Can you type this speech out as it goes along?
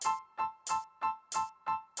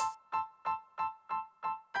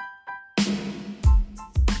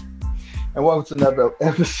And welcome to another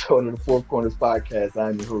episode of the Four Corners Podcast.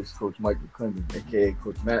 I'm your host, Coach Michael Clinton, aka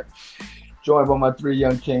Coach Matt. Joined by my three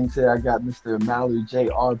young kings here. I got Mr. Mallory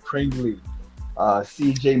J.R. Pringley,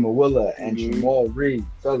 C.J. Mawilla, and Mm-hmm. Jamal Reed.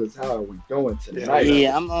 Fellas, how are we doing tonight?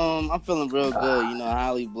 Yeah, I'm feeling real good.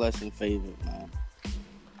 Highly blessed and favored, man.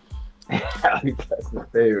 That's my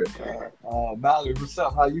favorite. Mallory, what's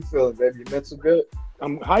up? How you feeling, baby? Your mental good?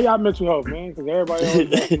 How y'all mental health, man? Because everybody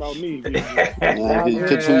always asking about me.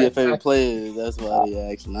 Because two of your favorite players, that's why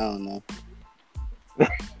they asking. I don't know.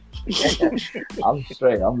 I'm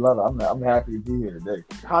straight. I'm loving. I'm happy to be here today.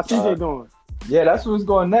 How CJ doing? Yeah, that's what's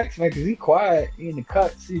going next, man. Because he's quiet. He in the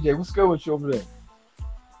cut. CJ, what's good with you over there?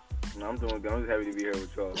 No, I'm doing good. I'm just happy to be here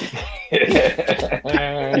with y'all.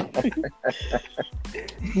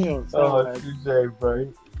 CJ,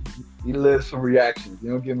 bro. He lives for reactions. You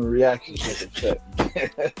don't give him reactions like a check.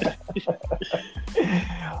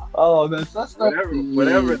 Oh, man. So let's start.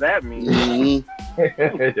 Whatever that means.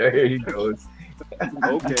 There he goes.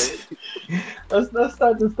 Okay. Let's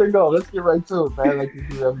start this thing off. Let's get right to it, man. Like we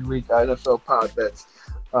do every week, our NFL pod bets.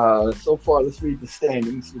 So far, let's read the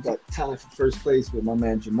standings. We got time for first place with my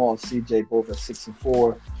man Jamal, CJ, both at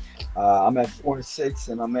 6-4. I'm at 4-6,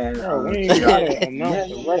 and my man.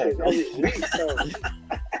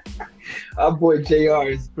 Our boy JR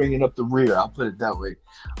is bringing up the rear. I'll put it that way.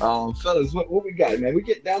 Fellas, what we got, man? We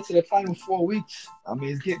get down to the final 4 weeks. I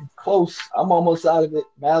mean, it's getting close. I'm almost out of it.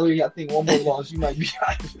 Mallory, I think one more loss, you might be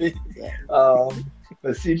out of it.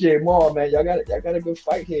 But CJ Moore, man, y'all got a good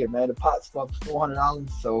fight here, man. The pot's up $400,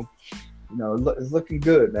 so it's looking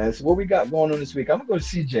good, man. So what we got going on this week? I'm gonna go to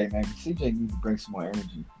CJ, man. CJ needs to bring some more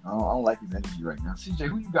energy. I don't like his energy right now. CJ,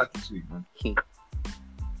 who you got this week, man? Who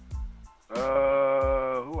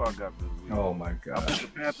I got this week? Oh my God! I put the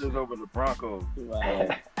Panthers over the Broncos.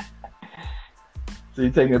 So you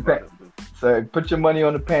taking the Panthers? So put your money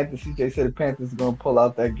on the Panthers. CJ said the Panthers are gonna pull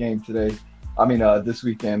out that game today. I mean, this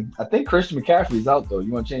weekend. I think Christian McCaffrey's out though.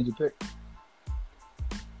 You want to change your pick?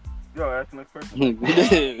 Yo, that's the next person.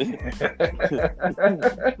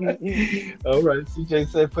 All right, CJ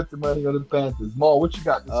said put the money on the Panthers. Maul, what you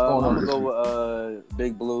got this going on? I'm gonna go with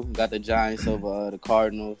Big Blue. Got the Giants over the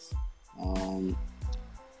Cardinals.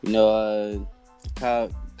 Kyler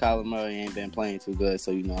Murray ain't been playing too good,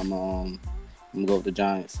 so I'm gonna go with the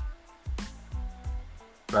Giants.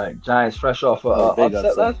 Right, Giants fresh off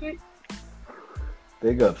upset last week.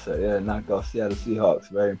 Big upset, yeah, knocked off Seattle Seahawks.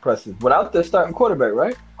 Very impressive. Without their starting quarterback,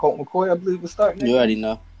 right? Colt McCoy, I believe, was starting. You already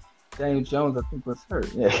know. Daniel Jones, I think, was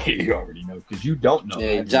hurt. Yeah, you already know because you don't know.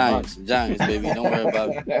 Yeah, Giants, baby. Don't worry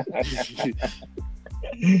about it.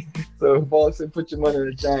 So, Paul said, put your money on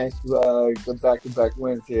the Giants. Go back-to-back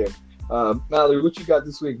wins here. Mallory, what you got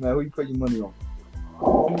this week, man? Who you put your money on?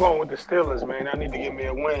 I'm going with the Steelers, man. I need to get me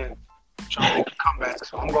a win. I'm trying to make a comeback,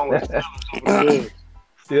 so I'm going with the Steelers.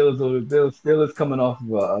 Steelers over the Bills. Steelers coming off of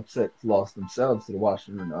an upset loss themselves to the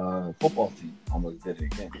Washington football team. Almost did it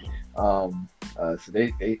again. So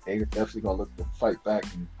they definitely gonna look to fight back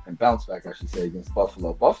and bounce back, I should say, against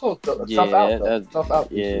Buffalo. Buffalo tough out.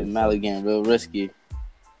 Yeah, Mally getting real risky.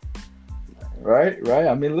 Right.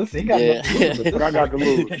 I mean, listen, he got nothing to lose, but I got to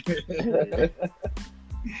lose.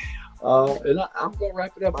 And I'm gonna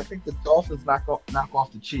wrap it up. I think the Dolphins knock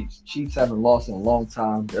off the Chiefs. Chiefs haven't lost in a long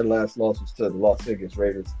time. Their last loss was to the Las Vegas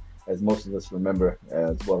Raiders, as most of us remember,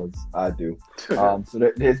 as well as I do. So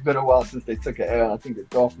it's been a while since they took an L. I think the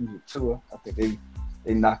Dolphins with Tua. I think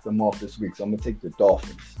they knocked them off this week. So I'm gonna take the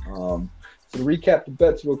Dolphins. So to recap the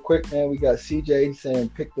bets real quick, man, we got CJ saying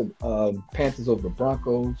pick the Panthers over the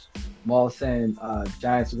Broncos. Maul saying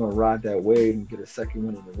Giants are gonna ride that wave and get a second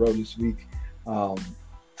win in a row this week.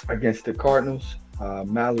 Against the Cardinals.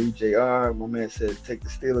 Mallory JR, my man said take the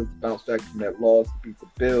Steelers to bounce back from that loss to beat the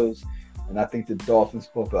Bills. And I think the Dolphins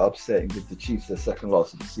pull up an upset and get the Chiefs their second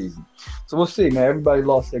loss of the season. So we'll see, man. Everybody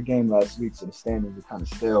lost their game last week, so the standings are kind of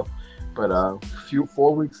stale. But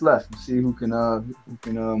 4 weeks left. We'll see who can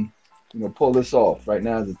pull this off. Right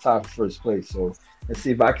now is a tie for first place. So let's see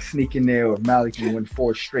if I can sneak in there or if Mallory can win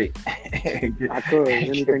 4 straight. I could.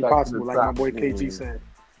 Anything possible, like my boy KG said.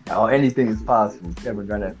 Oh, anything is possible. Kevin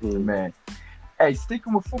Garnett, the man. Hey,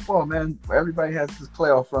 sticking with football, man. Everybody has this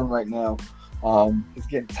playoff run right now. It's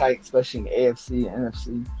getting tight, especially in the AFC and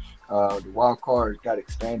NFC. The wild card got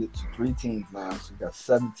expanded to 3 teams now, so we got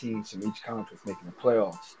 7 teams from each conference making the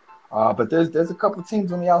playoffs. But there's a couple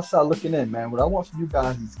teams on the outside looking in, man. What I want from you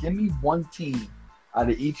guys is give me one team out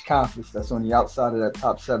of each conference that's on the outside of that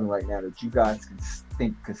top 7 right now that you guys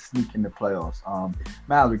think could sneak in the playoffs.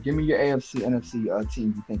 Mallory, give me your AFC, NFC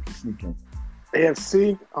team you think could sneak in.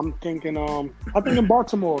 AFC, I'm thinking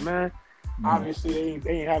Baltimore, man. Obviously,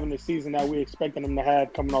 they ain't having the season that we expecting them to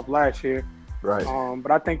have coming off last year. Right.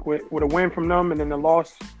 But I think with a win from them and then the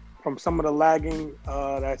loss from some of the lagging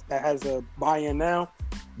that has a buy-in now,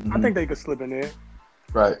 I think they could slip in there.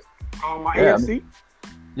 Right. My AFC.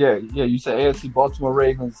 Yeah. You said AFC Baltimore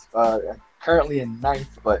Ravens currently in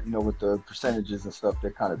ninth, but with the percentages and stuff,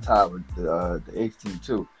 they're kind of tied with the 8th team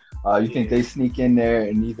too. You think they sneak in there,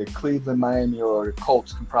 and either Cleveland, Miami, or the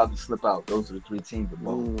Colts can probably slip out? Those are the 3 teams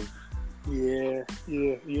below. Yeah.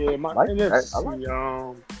 My NFC, I like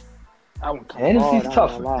that one. NFC's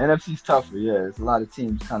tougher. NFC's tougher. Yeah, there's a lot of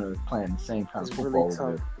teams kind of playing the same kind of football. Really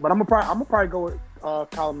tough. But I'm gonna probably go with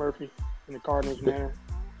Kyler Murphy in the Cardinals, man.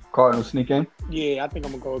 Cardinals sneak in? Yeah, I think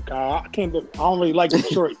I'm gonna go with Kyle. I don't really like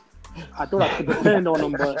Detroit. I thought I could depend on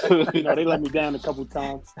them, but they let me down a couple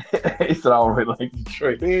times. He said I don't really like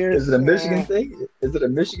Detroit. Is it a Michigan thing? Is it a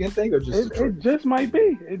Michigan thing or just Detroit? It just might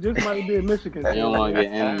be. It just might be a Michigan thing. You don't want to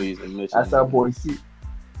get enemies in Michigan. That's our boy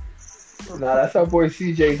that's our boy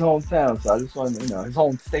CJ's hometown. So I just want his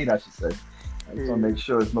home state, I should say. I just want to make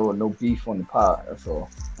sure there's no beef on the pod. That's all.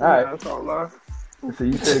 All right. That's all love. So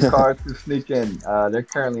you say the Cards to sneak in. They're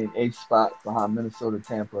currently in 8th spot behind Minnesota,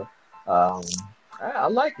 Tampa. I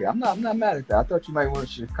like it. I'm not mad at that. I thought you might want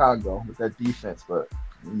Chicago with that defense, but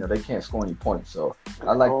they can't score any points. So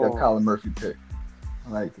I like the Kyler Murphy pick. I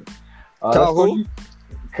like it.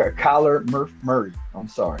 Kyler Murray. I'm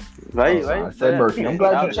sorry. Right. I said Murphy. I'm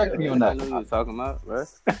glad you checked me on that. I know what you're talking about, right?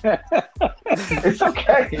 It's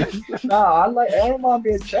okay. I don't mind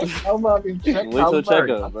being checked. I don't mind being checked. Wait till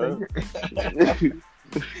checkup, bro.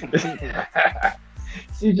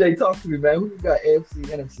 CJ, talk to me, man. Who you got? AFC,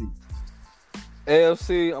 NFC?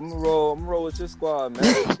 AFC, I'm gonna roll with your squad,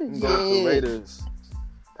 man. I'm going with the Raiders.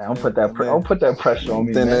 Don't put that pressure on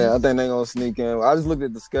me, man. I think they're gonna sneak in. I just looked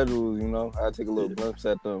at the schedules, I take a little glimpse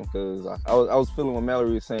at them because I was feeling what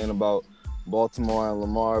Mallory was saying about Baltimore and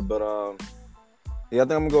Lamar, but I think I'm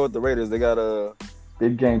gonna go with the Raiders. They got a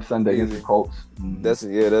big game Sunday against the Colts. Mm-hmm. That's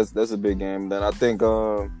a big game. Then I think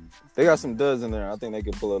they got some duds in there. I think they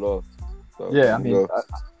can pull it off. So, yeah,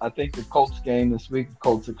 I think the Colts game this week, the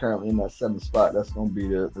Colts are currently in that 7th spot. That's going to be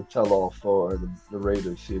the tell-off for the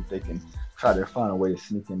Raiders, see if they can try to find a way to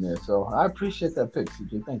sneak in there. So I appreciate that pick,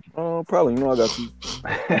 CJ. Thank you. Probably. I got you.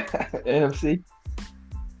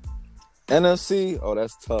 NFC? Oh,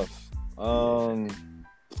 that's tough.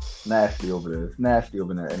 Nasty over there. It's nasty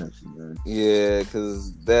over in that NFC, man. Yeah,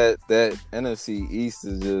 because that NFC East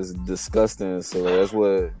is just disgusting. So that's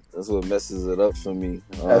what messes it up for me.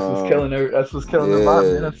 That's what's killing them. That's what's killing them out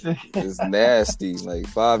in the NFC. It's nasty. Like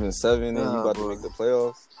 5-7, and you about to make the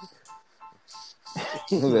playoffs.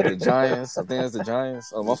 Who's that? The Giants? I think it's the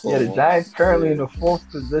Giants. Oh, my fault. Yeah, the Giants currently in the 4th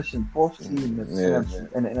position, 4th seed in the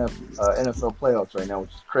NFL playoffs right now,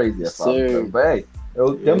 which is crazy. But hey,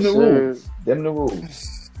 them the rules.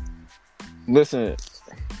 Listen,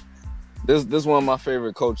 this is one of my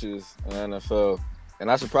favorite coaches in the NFL, and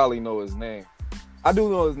I should probably know his name. I do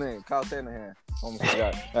know his name, Kyle Shanahan. Almost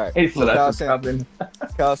forgot. All right,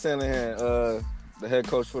 Kyle Shanahan, the head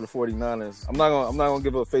coach for the 49ers. I'm not gonna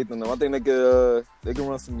give up faith in them. I think they can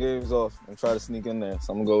run some games off and try to sneak in there.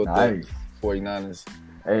 So I'm gonna go with the 49ers.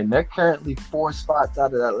 And they're currently 4 spots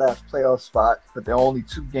out of that last playoff spot, but they're only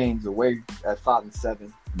 2 games away at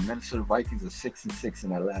 5-7. The Minnesota Vikings are 6-6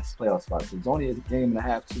 in that last playoff spot. So it's only a game and a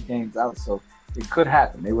half, 2 games out. So it could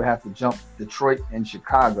happen. They would have to jump Detroit and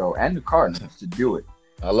Chicago and the Cardinals to do it.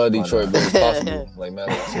 I love Detroit, but it's possible. Like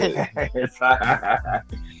Mallory said.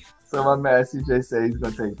 So my man CJ said he's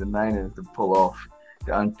gonna take the Niners to pull off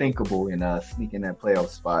the unthinkable and sneak in that playoff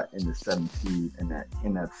spot in the 7th seed in that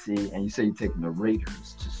NFC. And you say you're taking the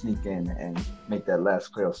Raiders to sneak in and make that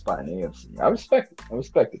last playoff spot in the AFC. I respect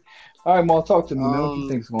it. All right, Maul, talk to me, man. What you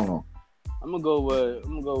think's going on? I'm gonna go with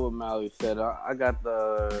Mallory said. I got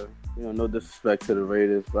the no disrespect to the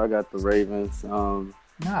Raiders, but I got the Ravens. Support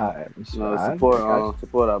our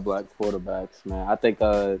black quarterbacks, man. I think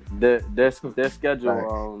their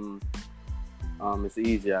schedule it's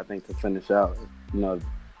easier, I think, to finish out.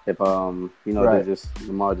 If they just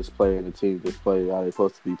Lamar just playing, the team just play how they're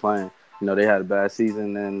supposed to be playing. They had a bad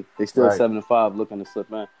season and they still 7-5 looking to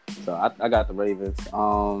slip in. So I got the Ravens.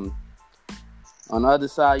 On the other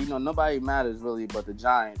side, nobody matters really but the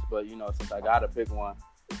Giants. But since I gotta pick one,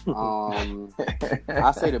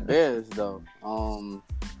 I say the Bears though. I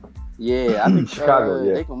think Chicago.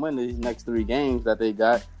 They can win these next 3 games that they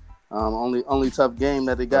got. Only tough game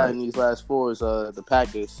that they got in these last 4 is the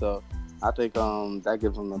Packers. So I think that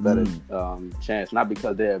gives them a better chance. Not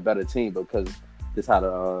because they're a better team, but because this is how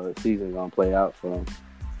the season's gonna play out for them.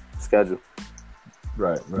 Schedule.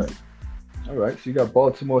 Right. All right. So you got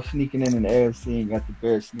Baltimore sneaking in the AFC, and you got the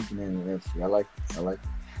Bears sneaking in the NFC. I like it. I like it.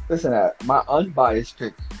 Listen, my unbiased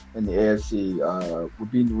pick in the AFC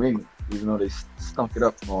would be New England, even though they stunk it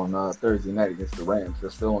up on Thursday night against the Rams. They're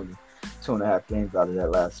still only 2.5 games out of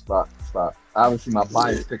that last spot. Obviously, my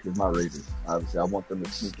biased pick is my Raiders. Obviously, I want them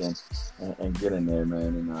to sneak in and get in there, man,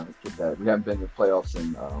 and get that. We haven't been in the playoffs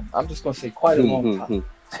in, I'm just going to say, quite a long time.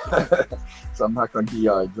 So I'm not going to give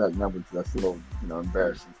y'all exact numbers. That's a little,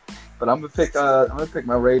 embarrassing. But I'm gonna pick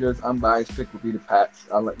my Raiders. Unbiased pick would be the Pats.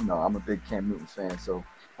 I'm a big Cam Newton fan, so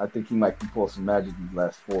I think he might pull some magic these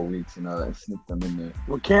last 4 weeks and sneak them in there.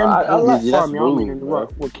 What Cam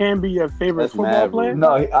be your favorite football player?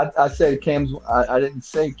 No, I said Cam's. I didn't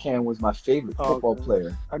say Cam was my favorite football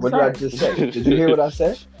player. What did I just say? Did you hear what I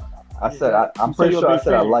said? I said I'm pretty sure I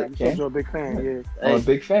said I like Cam. You're a big fan. Yeah. I'm a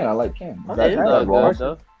big fan. I like Cam. Is that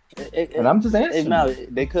wrong? And I'm just answering. Now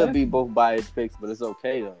they could be both biased picks, but it's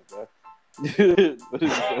okay though, bro. But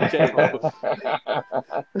it's okay.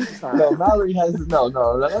 No, Mallory has no.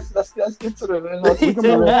 Let's get to the. We can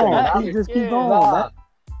move on. Just keep going.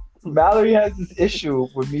 Mallory has this issue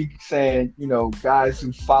with me saying, guys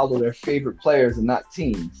who follow their favorite players and not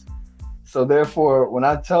teams. So therefore, when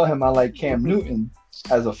I tell him I like Cam Newton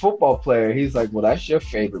as a football player, he's like, "Well, that's your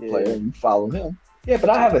favorite player, and you follow him." Yeah,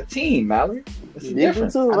 but I have a team, Mallory. It's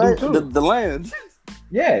different. Too, right? The Lions.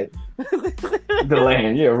 Yeah. The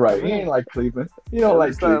land, yeah, right. He ain't like Cleveland. He don't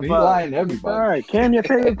like Cleveland. He's lying to everybody. All right, Cam, your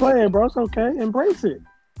favorite player, bro. It's okay. Embrace it.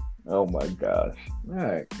 Oh my gosh. All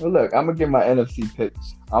right. Well, look, I'm gonna give my NFC pick.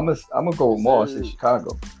 I'm gonna go with Moss in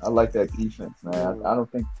Chicago. I like that defense, man. I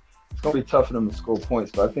don't think it's gonna be tough for them to score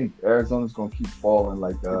points, but I think Arizona's gonna keep falling,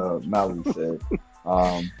 like Mallory said.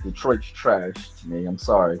 Detroit's trash to me. I'm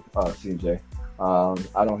sorry, CJ.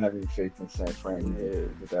 I don't have any faith in San Fran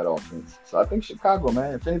with that offense. So I think Chicago,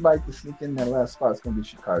 man. If anybody can sneak in that last spot, it's going to be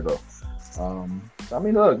Chicago. So, I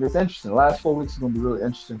mean, look, it's interesting. The last 4 weeks is going to be really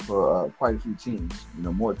interesting for quite a few teams.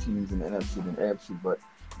 More teams in the NFC than the AFC, but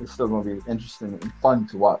it's still going to be interesting and fun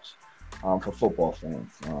to watch for football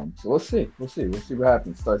fans. So we'll see. We'll see what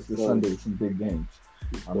happens. Starts this Sunday with some big games.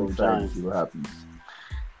 I'm excited to see what happens.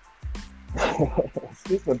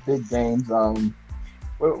 Speaking of big games,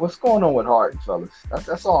 what's going on with Harden, fellas?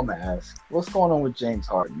 That's all I'm gonna ask. What's going on with James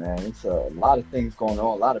Harden, man? It's a lot of things going on.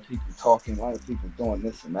 A lot of people talking. A lot of people doing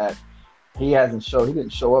this and that. He didn't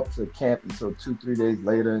show up to camp until 2-3 days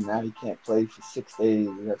later, and now he can't play for 6 days.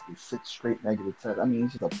 He has to get 6 straight negative tests. I mean,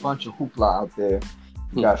 it's just a bunch of hoopla out there.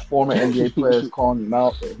 You got former NBA players calling him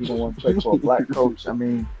out that he don't want to play for a black coach. I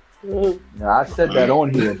mean, I said that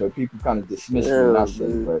on here, but people kind of dismissed it when I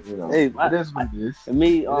said it. But it is what it is. For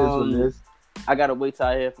me, it is what it is. I gotta wait till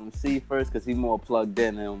I hear from C first because he's more plugged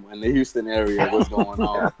in the Houston area. What's going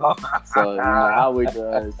on? So I'll wait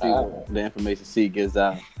to see what the information C gives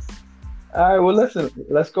out. All right. Well, listen.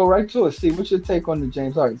 Let's go right to it. C, what's your take on the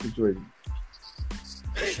James Harden situation?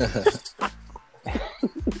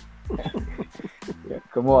 Yeah,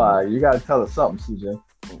 come on, you gotta tell us something, CJ.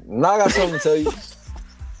 Now I got something to tell you.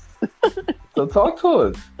 So talk to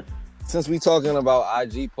us. Since we talking about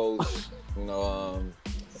IG posts,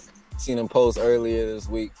 seen him post earlier this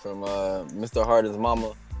week from Mr. Harden's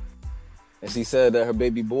mama, and she said that her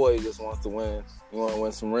baby boy just wants to win. He want to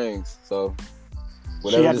win some rings. So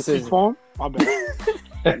whatever decision. For him? My bad.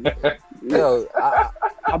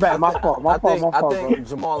 I bet my fault. My fault. I think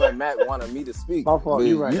Jamal and Matt wanted me to speak. My fault.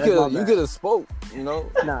 You right. You could have spoke. Nah,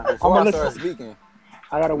 before I started speaking.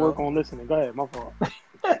 I gotta work on listening. Go ahead. My fault.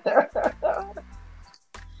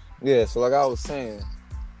 Yeah. So like I was saying.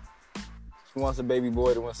 She wants a baby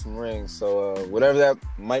boy to win some rings. So whatever that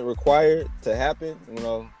might require to happen,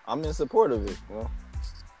 I'm in support of it.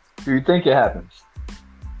 Do you think it happens?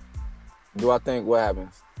 Do I think what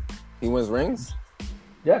happens? He wins rings?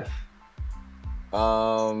 Yes.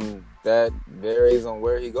 That varies on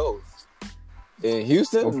where he goes. In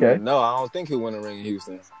Houston? Okay. No, I don't think he'll win a ring in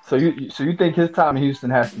Houston. So you think his time in Houston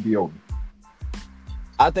has to be over?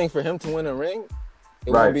 I think for him to win a ring,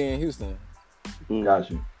 it won't be in Houston. Got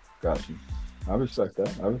you. I respect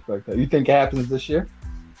that. You think it happens this year?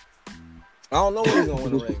 I don't know when he's gonna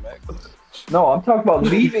win a ring, man. No, I'm talking about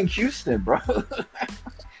leaving Houston, bro.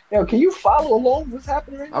 Can you follow along what's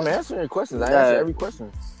happening right now? I'm answering your questions. I answer every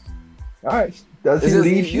question. All right. Does he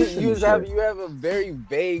leave Houston? You have a very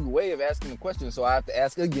vague way of asking the question, so I have to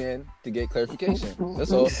ask again to get clarification.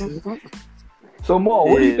 That's all. So, Mo,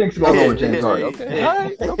 what do you think's going on with James Harden? Okay, all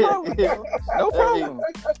right, no problem. No problem.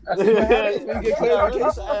 You get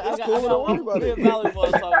clarification. That's cool. Don't worry about it. Volleyball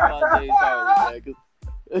talking about James Harden,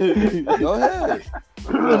 man. Go ahead.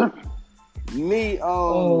 Me,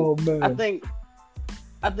 oh man,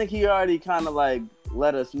 I think he already kind of like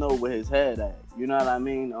let us know where his head at. You know what I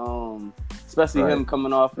mean? Especially him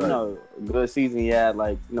coming off, you know, a good season he had,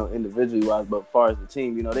 like, you know, individually wise, but as far as the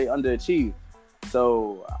team, you know, they underachieved.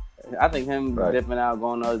 So I think him dipping out,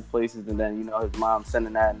 going to other places, and then, you know, his mom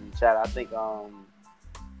sending that in the chat. I think,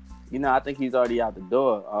 you know, I think he's already out the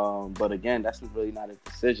door. But again, that's really not a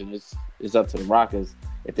decision. It's up to the Rockets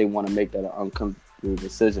if they want to make that an uncomfortable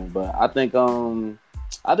decision. But I think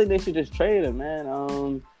they should just trade him, man.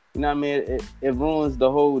 You know what I mean? It ruins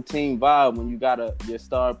the whole team vibe when you got your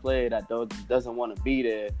star player that doesn't want to be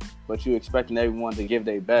there, but you expecting everyone to give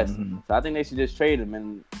their best. Mm-hmm. So I think they should just trade him.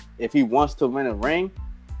 And if he wants to win a ring,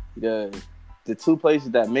 the two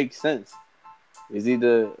places that make sense is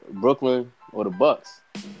either Brooklyn or the Bucks.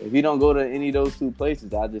 If he don't go to any of those two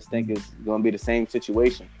places, I just think it's going to be the same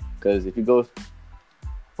situation. Because if he goes...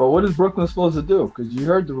 But what is Brooklyn supposed to do? Because you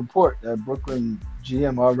heard the report that Brooklyn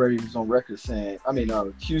GM already was on record saying,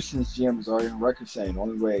 Houston's GM was already on record saying the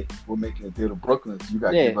only way we're making a deal to Brooklyn is you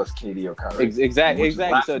got to give us KD or Kyrie. Exactly.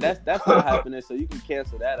 So that's not happening. So you can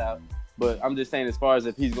cancel that out. But I'm just saying, as far as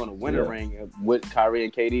if he's going to win a ring with Kyrie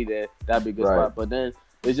and KD, that'd be a good spot. But then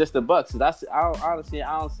it's just the Bucks. I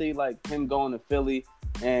don't see like him going to Philly,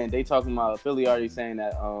 and they talking about Philly already saying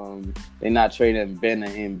that they're not trading Ben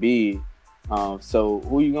and Embiid. So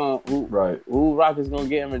who Rockets gonna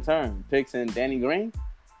get in return? Picks and Danny Green?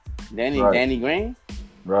 Danny Green?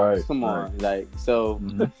 Right. Come on. Like, so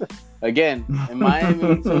again, in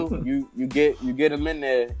Miami too, you get him in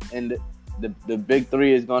there, and the big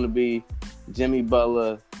three is gonna be Jimmy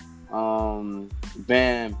Butler,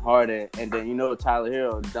 Bam, Harden, and then, you know, Tyler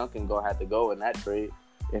Hero and Duncan gonna have to go in that trade.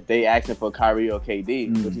 If they asking for Kyrie or KD,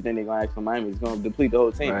 what you think they're gonna ask for Miami? It's gonna deplete the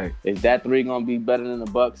whole team. Right. Is that three gonna be better than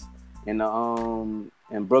the Bucks? And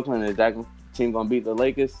Brooklyn, is that team gonna beat the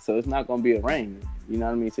Lakers? So it's not gonna be a ring, you know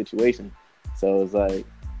what I mean, situation. So it's like,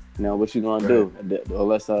 you know, what you gonna do?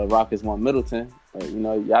 Unless Rockets want Middleton, but, you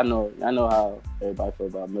know, y'all know how everybody feel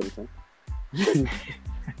about Middleton.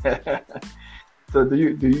 So do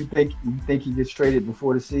you think he gets traded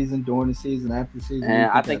before the season, during the season, after the season? And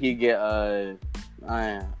I think he get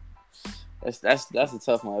that's a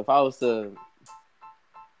tough one. If I was to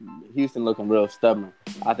Houston looking real stubborn,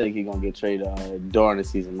 I think he's gonna get traded during the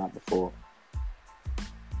season, not before.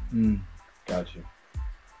 Gotcha.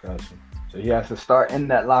 So he has to start in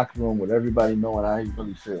that locker room with everybody knowing how he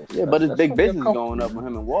really feels. Yeah, but it's big business going up with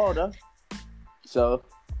him and Wall, though. So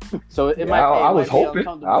it might. I was hoping.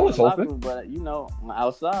 Room, but, you know,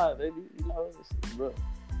 outside, baby, you know, it's real.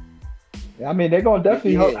 Yeah, I mean, they're gonna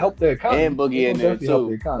definitely help the economy. And Boogie in there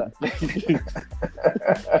too.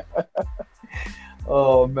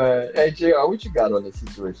 Oh man, hey JR, what you got on this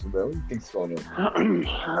situation, man? What do you think's going on?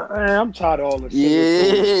 Man, I'm tired of all this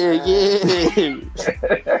shit.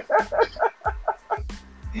 Yeah.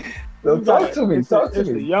 So talk to me. It's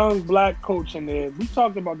a young black coach in there. We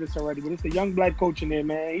talked about this already, but it's a young black coach in there,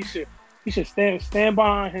 man. He should stand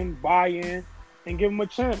behind him, buy in, and give him a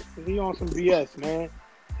chance. He on some BS, man.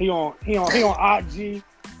 He on IG,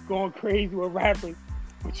 going crazy with rappers.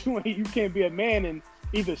 But you can't be a man and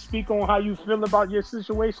either speak on how you feel about your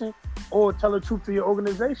situation or tell the truth to your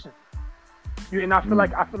organization. And I feel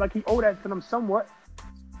like he owe that to them somewhat.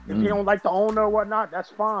 If you don't like the owner or whatnot, that's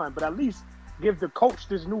fine. But at least give the coach,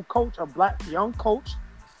 this new coach, a black young coach,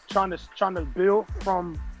 trying to build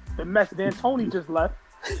from the mess D'Antoni just left.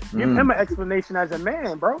 Give him an explanation as a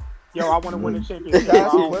man, bro. Yo, I want to win the championship.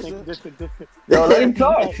 Yo, let him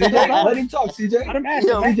talk, CJ. Let him talk, CJ. Let him ask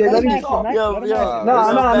him. CJ, let him talk. No.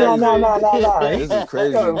 This is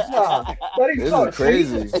crazy. Let him talk. This is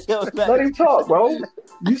crazy. Let him talk, bro.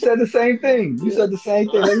 You said the same thing.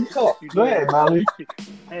 Let him talk. Go ahead, Molly.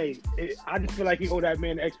 Hey, I just feel like he owe that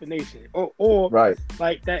man an explanation, or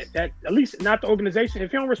like that. At least not the organization.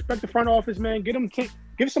 If you don't respect the front office, man, give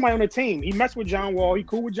somebody on the team. He messed with John Wall. He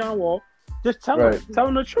cool with John Wall. Just tell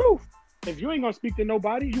him the truth. If you ain't gonna speak to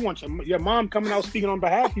nobody, you want your mom coming out speaking on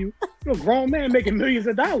behalf of you. You're a grown man making millions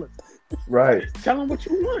of dollars. Right. Tell him what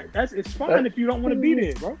you want. It's fine if you don't want to be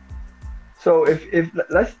there, bro. So if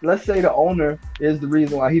let's say the owner is the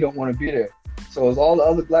reason why he don't want to be there. So is all the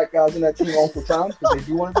other black guys in that team on for time because they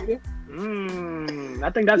do want to be there? I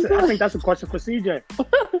think that's a question for CJ.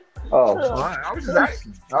 Oh, I was just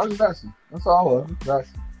asking. That's all I was just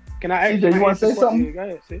asking. Can I ask CJ, you want to say something? Go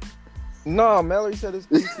ahead, see. No, Mallory said his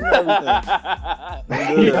piece and everything.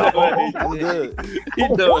 I'm good. He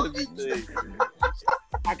knows everything.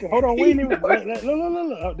 I can hold on. Wait a minute.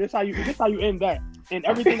 Look. This how you end that. And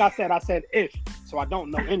everything I said if. So I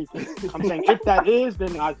don't know anything. I'm saying if that is,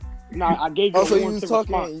 then Nah, I gave you. Oh, so you warranted was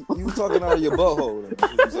response. talking out of your butthole.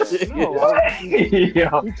 No,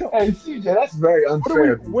 Yo, hey, CJ, that's very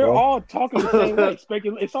unfair. we're all talking the same way.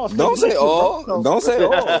 It's all Don't say all. Don't say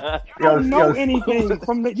all. You don't know anything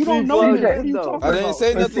from the. You don't know anything. What are you talking I didn't about?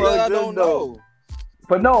 say nothing that I don't know.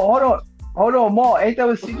 But no, hold on, Maul. Ain't that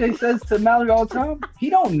what CJ says to Mallory all the time? He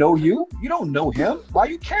don't know you. You don't know him. Why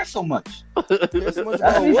you care so much? That's what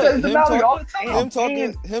he says to Mallory all the time. Him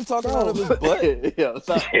talking out of his butt.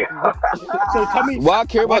 So tell me. Why I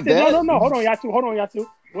care about that? No. Hold on, Yatu.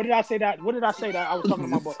 What did I say that? What did I say that I was talking to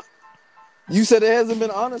my butt? You said it hasn't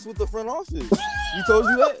been honest with the front office. You told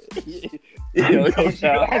you that?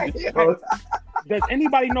 Does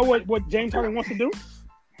anybody know what James Harden wants to do?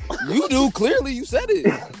 You do, clearly. You said it.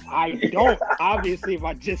 I don't. Obviously, if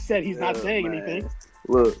I just said he's not saying anything.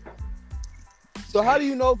 Look. So how do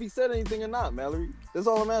you know if he said anything or not, Mallory? That's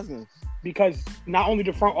all I'm asking. Because not only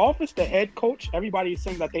the front office, the head coach, everybody is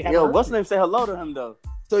saying that they have. Yo, what's name? Say hello to him though.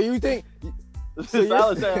 So you think? Oh,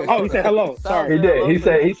 he said hello. Sorry, he did.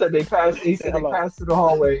 He said they passed. He said they passed through the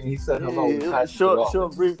hallway, and he said hello.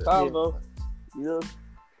 Short, brief convo. Yeah.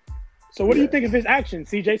 So what do you think of his actions,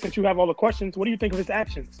 CJ? Since you have all the questions, what do you think of his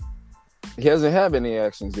actions? He hasn't had any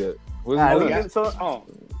actions yet. What's he done?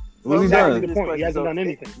 What's exactly the point? He hasn't done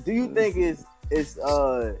anything. Do you think it's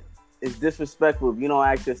disrespectful if you don't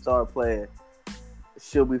ask your star player,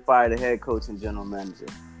 should we fire the head coach and general manager?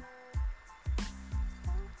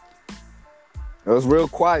 It was real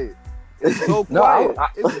quiet. It's so quiet.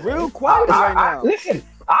 It's real quiet right now. Listen,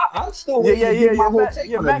 I'm still waiting to give my whole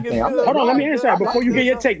take on everything. Hold on, let me answer that before you get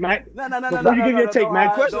your take, Mac. No. Before you give your take,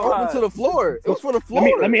 Mac. Question open to the floor. It was for the floor.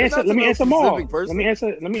 Let me answer more. Let me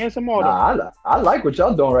answer more. I like what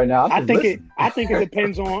y'all doing right now. I think it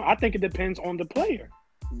depends on the player.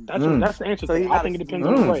 That's the answer. I think it depends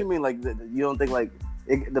on the player. What you mean, like you don't think like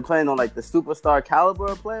it depends on like the superstar caliber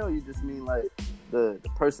of player, or you just mean like the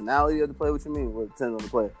personality of the player? What you mean? What depends on the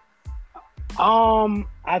player?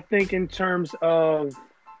 I think in terms of,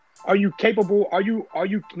 are you capable? Are you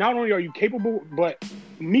not only are you capable, but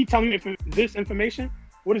me telling you this information,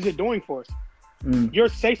 what is it doing for us? Your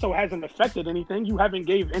say so hasn't affected anything. You haven't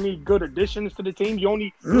gave any good additions to the team. You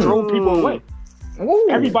only drove people away. Ooh.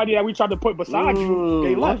 Everybody that we tried to put beside you,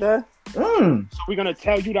 they left. So we're gonna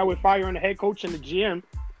tell you that we're firing the head coach and the GM,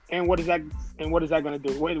 and what is that gonna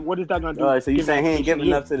do? What is that gonna do? All right, so you saying he ain't giving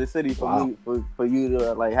enough to the city for you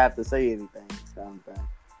to like have to say anything?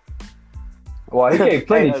 Well, he gave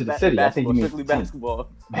plenty to the city. I think he means strictly basketball.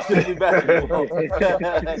 Strictly basketball.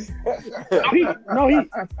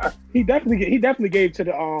 He definitely gave to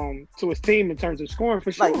the to his team in terms of scoring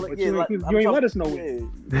for sure. But you ain't let us know it.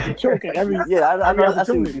 You're choking every. I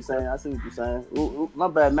see what you're saying. Ooh, my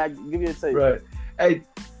bad, Mac. Give me a take. Right. Hey.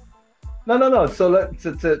 No. So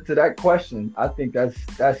to that question, I think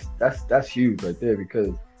that's huge right there,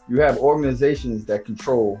 because you have organizations that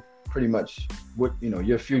control pretty much what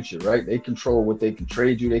your future, right? They control what they can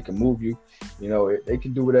trade you, they can move you, they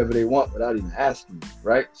can do whatever they want without even asking you,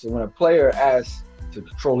 right? So when a player asks to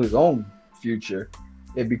control his own future,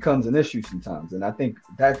 it becomes an issue sometimes. And I think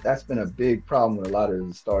that's been a big problem with a lot of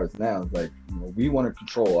the stars now. It's like, we want to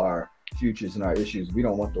control our futures and our issues. We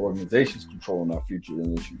don't want the organizations controlling our futures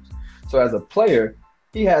and issues. So as a player,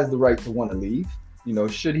 he has the right to want to leave.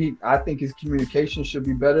 Should he? I think his communication should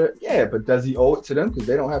be better. Yeah, but does he owe it to them because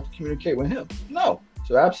they don't have to communicate with him? No.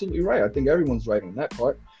 So absolutely right. I think everyone's right on that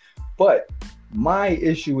part. But my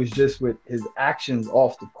issue is just with his actions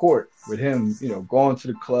off the court, with him, going to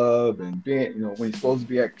the club and being, when he's supposed to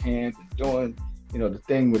be at camp and doing, the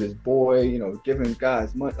thing with his boy, giving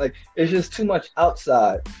guys money. Like, it's just too much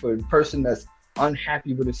outside for the person that's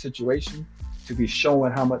unhappy with his situation to be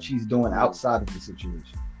showing how much he's doing outside of the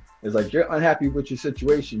situation. It's like, you're unhappy with your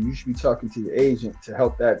situation. You should be talking to your agent to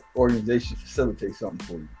help that organization facilitate something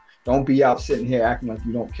for you. Don't be out sitting here acting like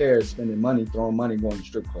you don't care, spending money, throwing money, going to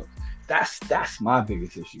strip clubs. That's my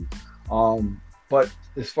biggest issue. But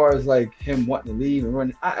as far as like him wanting to leave and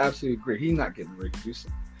running, I absolutely agree. He's not getting the ring to do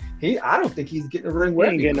something. I don't think he's getting the ring. He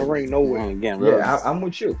ain't getting the ring nowhere. I'm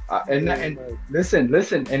with you. And listen,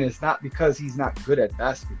 and it's not because he's not good at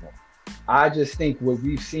basketball. I just think what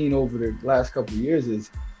we've seen over the last couple of years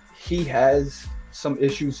is he has some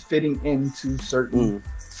issues fitting into certain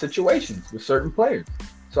situations with certain players.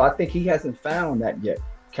 So I think he hasn't found that yet.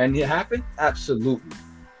 Can it happen? Absolutely.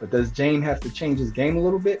 But does James have to change his game a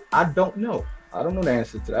little bit? I don't know. I don't know the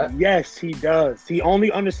answer to that. Yes, he does. He only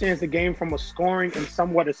understands the game from a scoring and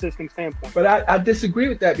somewhat assisting standpoint. But I disagree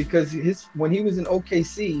with that, because when he was in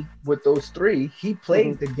OKC with those three, he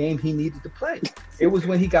played the game he needed to play. It was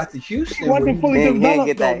when he got to Houston. He wasn't fully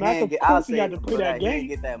developed, though, Mac. He didn't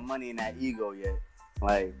get that money and that ego yet.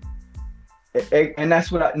 Like, And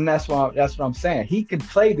that's what I'm saying. He can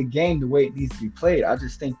play the game the way it needs to be played. I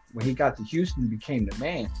just think when he got to Houston and became the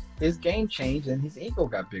man, his game changed and his ego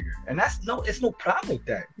got bigger. And it's no problem with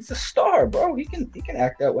that. He's a star, bro. He can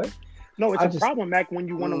act that way. No, it's a problem, Mac, when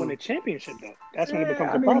you want to win a championship, though. That's when it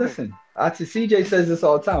becomes a problem. Listen, CJ says this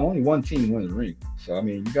all the time. Only one team wins the ring. So, I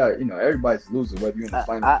mean, you got, everybody's a loser, whether you're in the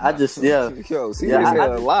final. I just, Yo, CJ said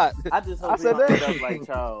a lot. I just hope he don't up like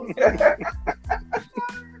Charles.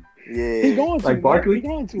 Yeah. He's going to. Like Barkley? He's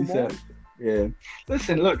going to, man. Yeah.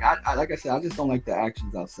 Listen, look, I like I said, I just don't like the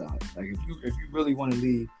actions outside. Like, if you really want to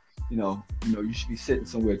leave, you should be sitting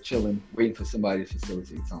somewhere chilling, waiting for somebody to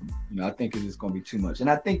facilitate something. I think it's just going to be too much. And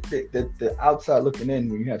I think that the outside looking in,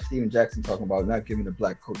 when you have Steven Jackson talking about not giving a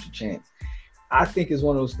black coach a chance, I think it's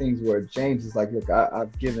one of those things where James is like, look,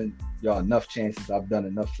 I've given y'all enough chances. I've done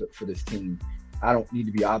enough for this team. I don't need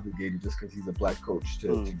to be obligated just because he's a black coach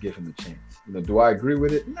to give him a chance. Do I agree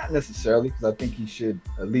with it? Not necessarily, because I think he should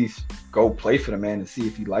at least go play for the man and see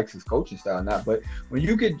if he likes his coaching style or not. But when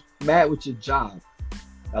you get mad with your job,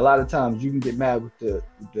 a lot of times you can get mad with the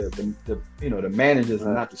managers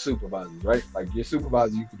and not the supervisors, right? Like your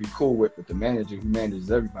supervisor you could be cool with, but the manager who manages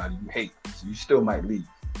everybody you hate, so you still might leave.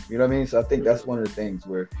 You know what I mean? So I think that's one of the things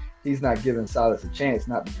where he's not giving Silas a chance,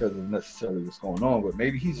 not because of necessarily what's going on, but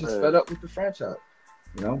maybe he's just fed up with the franchise.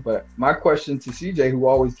 But my question to CJ, who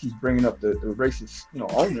always keeps bringing up the racist,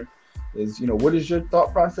 owner, is, what is your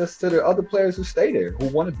thought process to the other players who stay there, who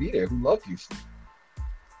want to be there, who love Houston?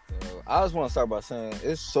 I just want to start by saying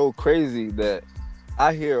it's so crazy that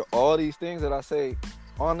I hear all these things that I say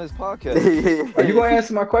on this podcast. Are you going to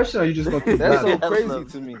answer my question, or are you just going to keep That's so crazy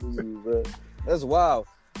to me. That's wild.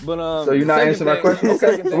 But so you're not answering my question?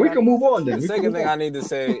 Okay, so we can move on then. The second thing I need to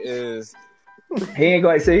say is he ain't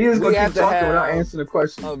going to say he is going to keep talking without answering the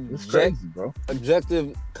question. It's crazy, bro.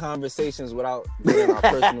 Objective conversations without getting our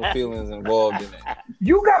personal feelings involved in it.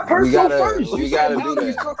 You got personal first. You got to do that.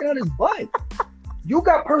 He's talking out his butt. You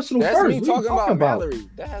got personal That's first. Me talking about Mallory.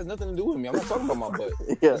 That has nothing to do with me. I'm not talking about my butt.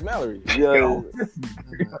 Yeah. It's Mallory. Yo,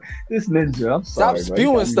 this ninja. I'm sorry. Stop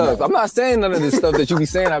spewing stuff. I'm not saying none of this stuff that you be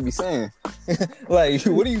saying. I be saying. Like,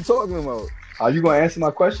 what are you talking about? Are you going to answer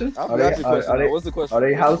my question? What's the question?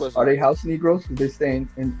 Are they house Negroes? Because they stay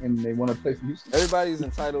and they want to play for Houston? Everybody's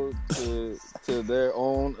entitled to their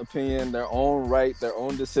own opinion, their own right, their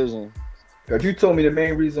own decision. Because you told me the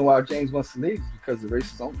main reason why James wants to leave is because of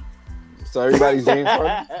racist owner. So everybody's James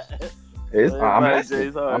Harden? I'm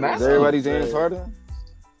asking. Everybody's James Harden?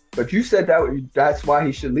 But you said that's why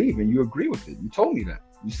he should leave, and you agree with it. You told me that.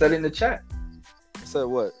 You said it in the chat. I said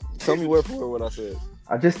what? Tell me word for word what I said.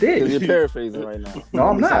 I just did. Because you're paraphrasing right now. No,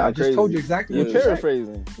 I'm not. I just told you exactly what you're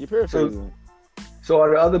paraphrasing. You're paraphrasing. So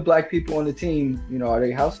are the other black people on the team, are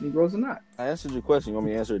they house Negroes or not? I answered your question. You want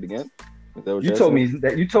me to answer it again? You told me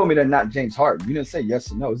that not James Harden. You didn't say yes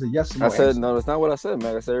or no. It's a yes or no. I said no. That's not what I said,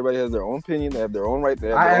 man. I said everybody has their own opinion. They have their own right.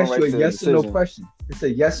 I asked you a yes or no question. It's a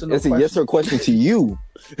yes or no. It's a yes or question to you.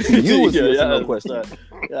 To you, it's a yes or no question.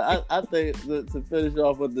 Yeah, I think to finish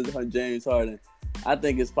off with the James Harden, I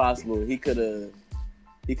think it's possible he could have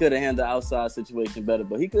handled the outside situation better,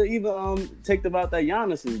 but he could even take about that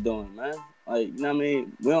Giannis is doing, man. Like, you know what I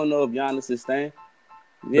mean? We don't know if Giannis is staying.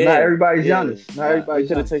 Yeah, not everybody's Giannis. Not everybody's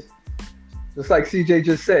Giannis. Just like CJ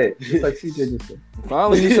just said.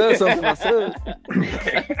 Finally, you said something. I said.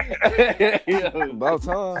 About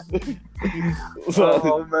time.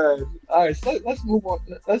 Oh man! All right, so let's move on.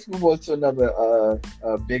 Let's move on to another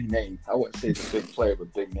big name. I wouldn't say it's a big player,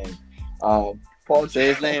 but big name. Paul. Say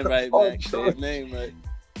his name right, man. Say his name right.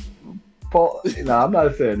 Paul. No, I'm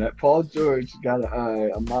not saying that. Paul George got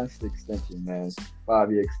a monster extension, man.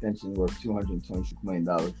 5-year extension worth $226 million.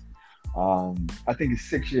 I think it's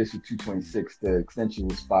 6 years for 226. The extension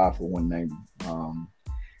was 5 for 190.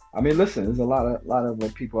 I mean, listen, there's a lot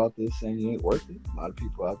of people out there saying he ain't worth it. A lot of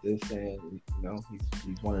people out there saying,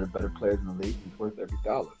 he's one of the better players in the league. He's worth every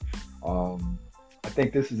dollar. I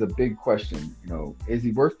think this is a big question. Is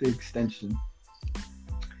he worth the extension?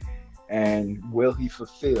 And will he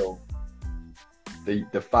fulfill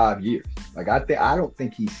the 5 years? Like, I don't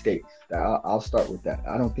think he stays. I'll start with that.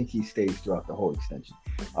 I don't think he stays throughout the whole extension.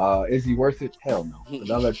 Is he worth it? Hell no.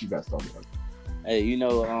 But I'll let you guys talk about it. Hey, I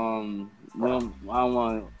don't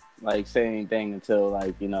want to say anything until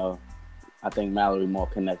I think Mallory more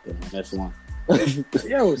connected on this one.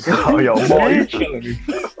 Yo, Maul, you killing me.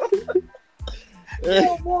 Hey, you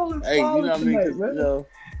know what I mean?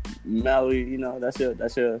 Mallory, that's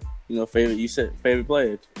your favorite. You said favorite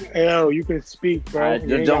player. Yo, you can speak, bro. Right,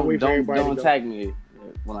 don't tag me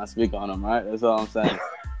when I speak on him. Right, that's all I'm saying.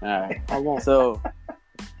 All right, I won't. So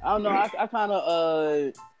I don't know. I kind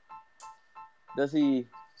of does he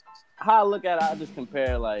how I look at it, I just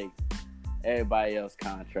compare like everybody else's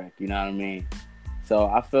contract. You know what I mean? So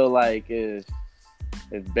I feel like if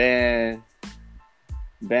Bam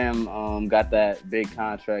got that big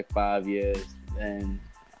contract 5 years, then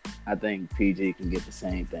I think PG can get the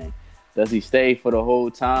same thing. Does he stay for the whole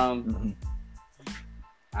time? Mm-hmm.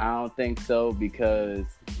 I don't think so, because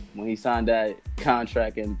when he signed that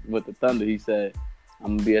contract with the Thunder, he said,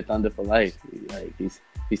 "I'm gonna be a Thunder for life." Like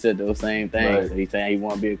he said those same things. Right. So he's saying he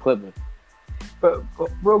want to be a Clipper. But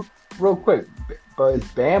real quick, but is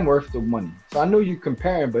Bam worth the money? So I know you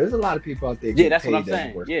comparing, but there's a lot of people out there. Yeah, that's what I'm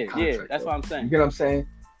saying. Yeah, that's what I'm saying. You get what I'm saying?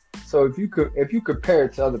 So if you compare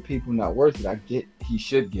it to other people not worth it, I get he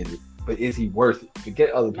should get it, but is he worth it?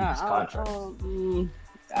 Forget other people's contracts.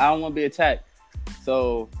 I don't want to be attacked,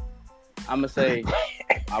 so I'm gonna say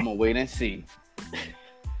I'm gonna wait and see.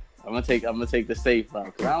 I'm gonna take the safe route,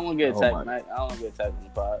 because I don't want to get attacked, Mike. I don't want to get attacked in the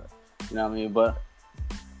pod. You know what I mean? But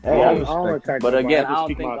again, I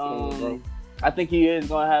don't think. I think he is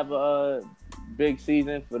gonna have a big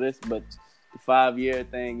season for this, but the 5-year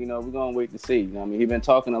thing, you know, we're gonna wait to see. You know what I mean? He's been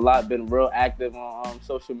talking a lot, been real active on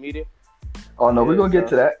social media. Oh no, we're gonna get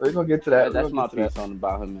to that. We're gonna get to that. That's my piece on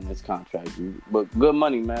about him and his contract. But good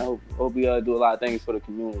money, man. Hope he do a lot of things for the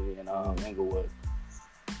community in Inglewood.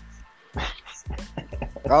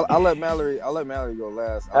 I'll let Mallory go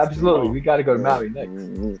last. Absolutely, we got to go to Mallory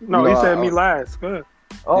next. No, he said me last. Good.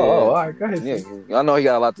 All right, go ahead. Yeah, I know he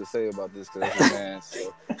got a lot to say about this because he's a man.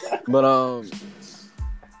 So. But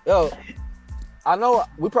yo, I know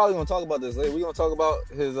we probably gonna talk about this later. We gonna talk about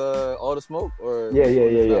his All the Smoke or yeah.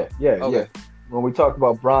 Okay. When we talk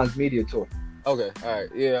about Bronze Media Tour. Okay, all right,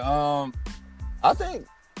 yeah. I think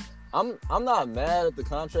I'm not mad at the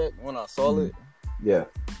contract when I saw it. Yeah,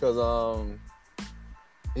 because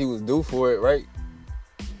he was due for it, right?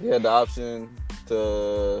 He had the option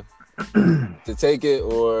to take it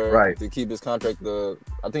or to keep his contract.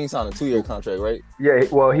 I think he signed a 2-year contract, right? Yeah,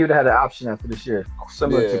 well, he would have had an option after this year,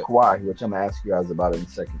 similar to Kawhi, which I'm gonna ask you guys about in a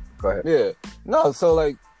second. Go ahead. Yeah, no, so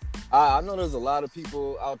like I know there's a lot of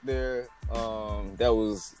people out there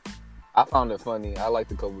I found it funny. I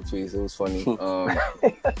liked a couple of tweets. It was funny,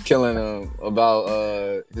 killing him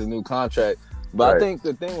about his new contract. But I think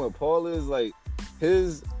the thing with Paul is like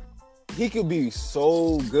he could be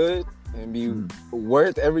so good and be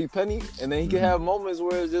worth every penny, and then he can have moments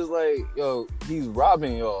where it's just like, yo, he's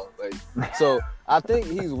robbing y'all. Like, so I think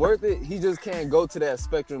he's worth it. He just can't go to that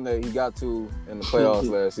spectrum that he got to in the playoffs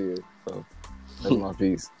last year. So that's my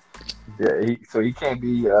piece. Yeah, he can't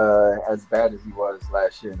be as bad as he was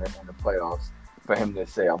last year in the playoffs for him to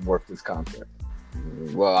say I'm worth this contract.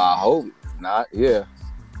 Well, I hope not. Yeah,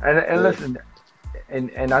 and listen.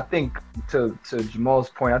 And I think to Jamal's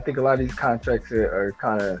point, I think a lot of these contracts are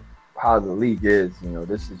kind of how the league is. You know,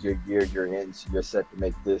 this is your year you're in, so you're set to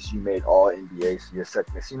make this. You made all NBA, so you're set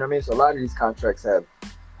to make. You know what I mean? So a lot of these contracts have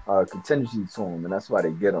contingency to them, and that's why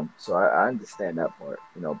they get them. So I understand that part.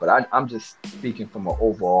 You know, but I'm just speaking from an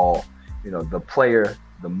overall. You know, the player,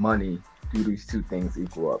 the money, do these two things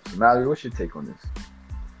equal up? So Mallory, what's your take on this?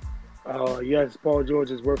 Yes, Paul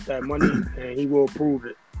George is worth that money, and he will prove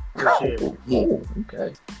it. Oh,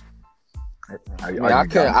 okay.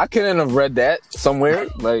 I couldn't have read that somewhere.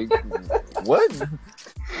 Like, what?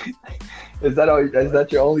 Is that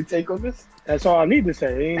your only take on this? That's all I need to say.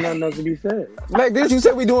 There ain't nothing else to be said. Mac, didn't you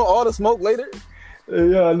say we doing All the Smoke later?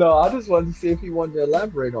 Yeah, no. I just wanted to see if he wanted to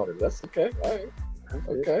elaborate on it. That's okay. All right.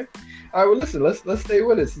 Okay. All right. Well, listen. Let's stay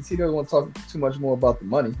with it since he doesn't want to talk too much more about the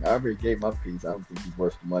money. I already gave my piece. I don't think he's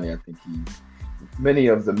worth the money. I think he's many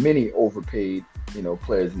overpaid,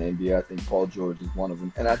 players in the NBA. I think Paul George is one of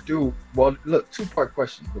them. And I do. Well, look, 2-part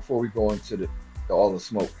question before we go into the All the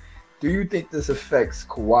Smoke. Do you think this affects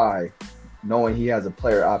Kawhi, knowing he has a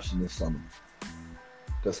player option this summer?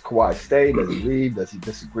 Does Kawhi stay? Does he leave? Does he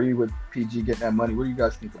disagree with PG getting that money? What do you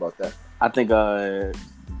guys think about that? I think a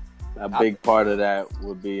big part of that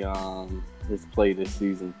would be his play this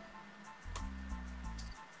season.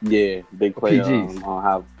 Yeah, big play on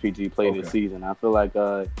how PG played this season. I feel like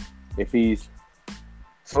if he's...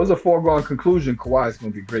 So it's a foregone conclusion Kawhi's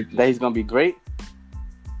going to be great. That he's going to be great?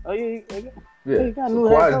 Oh, yeah. Yeah, he got so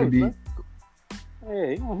Kawhi's going to be... Yeah,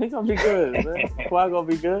 he going to be good, man. Kawhi going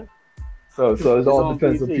to be good. So it all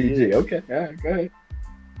depends on PG. Yeah. Okay, all right, go ahead.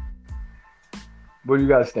 What do you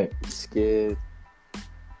guys think? Scared.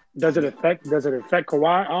 Does it affect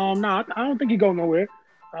Kawhi? No, I don't think he go nowhere.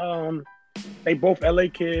 They both LA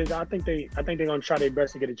kids. I think they're gonna try their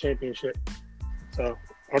best to get a championship. So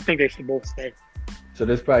I think they should both stay. So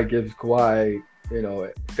this probably gives Kawhi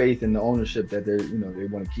faith in the ownership that they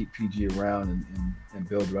want to keep PG around and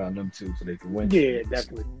build around them too, so they can win. Yeah,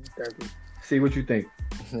 definitely. See what you think.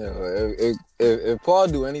 If Paul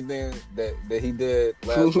do anything that he did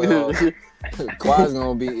last playoff, Kawhi's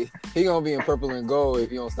gonna be in purple and gold if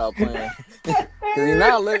he don't stop playing. Because he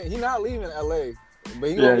not leaving LA, but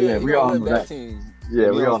he gonna live that team. Yeah,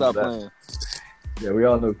 we all stop playing. Yeah, we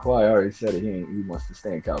all know Kawhi already said it. He wants to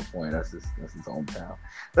stay in California. That's his hometown.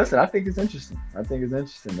 Listen, I think it's interesting. Man.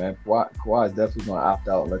 Kawhi is definitely going to opt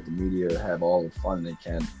out and let the media have all the fun they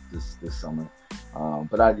can this summer.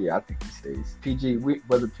 But I think he stays. PG,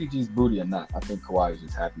 whether PG's booty or not, I think Kawhi is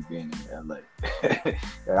just happy being in LA.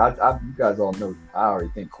 You guys all know. I already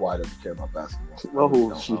think Kawhi doesn't care about basketball. I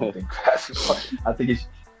don't think basketball. I think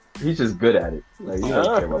he's just good at it. Like he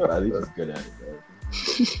doesn't care about basketball. He's just good at it. Bro.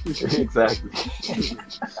 Exactly.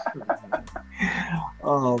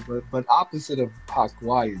 But opposite of how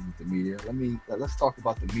Kawhi is with the media, let's talk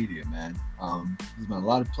about the media, man. There's been a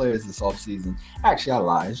lot of players this offseason. Actually, I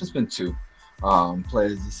lied. It's just been two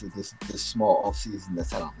players this small offseason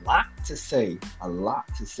that's had a lot to say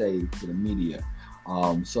to the media.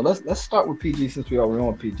 So let's start with PG since we already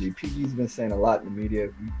on PG. PG's been saying a lot in the media.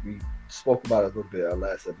 We spoke about it a little bit our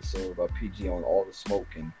last episode about PG on All the Smoke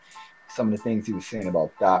and some of the things he was saying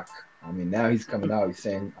about Doc. I mean, now he's coming out. He's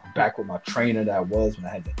saying, I'm back with my trainer that I was when I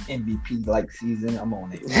had the MVP-like season. I'm on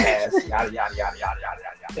their ass, yada, yada, yada, yada, yada,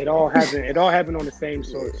 yada. It all happened on the same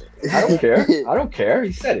source. I don't care.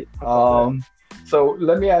 He said it. So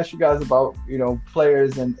let me ask you guys about,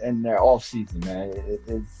 players and their off-season, man.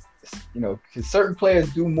 Can certain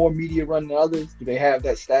players do more media run than others? Do they have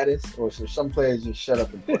that status? Or should some players just shut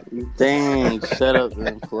up and play? Dang, shut up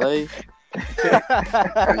and play. So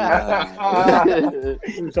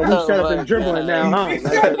we shut up and dribbling now, huh?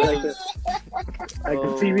 Like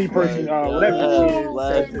the TV person,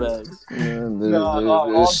 whatever.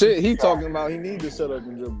 The shit he talking about, he needs to shut up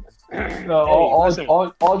and dribble.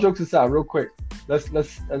 All jokes aside, real quick. Let's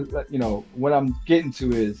what I'm getting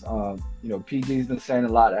to is PG's been saying a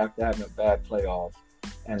lot after having a bad playoff.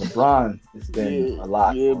 And LeBron has been a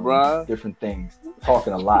lot on different things,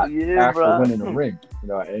 talking a lot after winning the ring.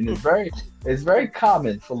 And it's very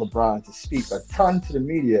common for LeBron to speak a ton to the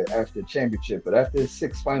media after a championship, but after his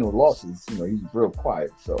 6 final losses, he's real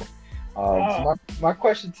quiet. So, my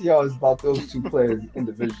question to y'all is about those two players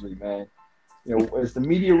individually, man. Is the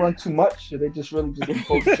media run too much? Should they just really be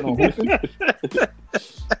focusing on hooping?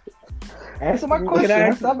 Answer my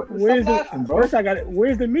question.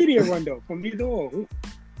 Where's the media run though? From either or,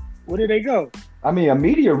 where did they go? I mean, a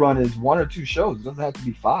media run is 1 or 2 shows. It doesn't have to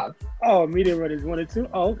be 5. Oh, a media run is 1 or 2.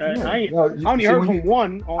 Oh, okay. Yeah. I only heard from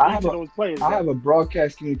one on each of those players. I have a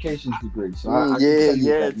broadcast communications degree, so talking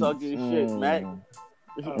shit, Matt.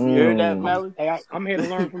 You heard that, Mally? Hey, I'm here to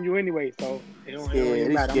learn from you anyway, so it don't really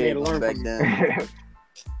matter. I'm here to learn from you.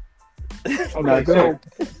 Okay, so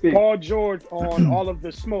Paul George on All of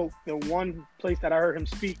the Smoke, the one place that I heard him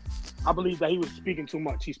speak, I believe that he was speaking too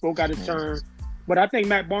much. He spoke out of turn. But I think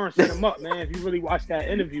Matt Barnes set him up, man. If you really watch that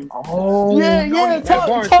interview. Oh, yeah. Matt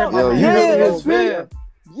Barnes set him up.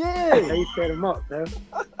 Yeah. He set him up, man.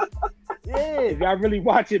 Yeah. If y'all really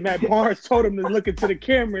watch it, Matt Barnes told him to look into the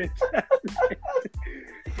camera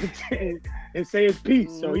and say his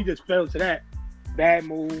piece. So he just fell to that. Bad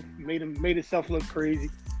move. Made himself look crazy.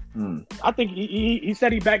 I think he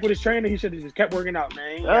said he back with his trainer. He should have just kept working out,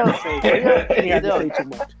 man. He had to say too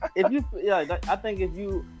much. I think if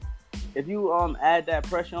you add that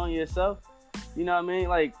pressure on yourself, you know what I mean?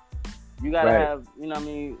 Like you gotta have, you know what I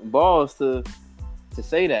mean, balls to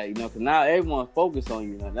say that, because now everyone's focused on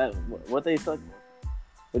you. That what they said.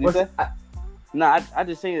 What do you say? I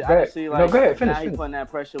just see. I just see like go ahead, finish. Now he putting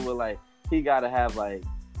that pressure with like he gotta have like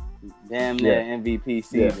damn near MVP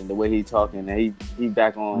season, the way he talking, and he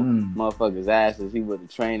back on motherfuckers' asses. He with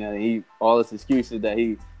the trainer, and he all his excuses that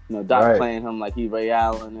he, Doc playing him like he Ray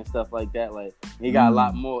Allen and stuff like that. Like he got a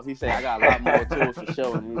lot more. He said I got a lot more tools to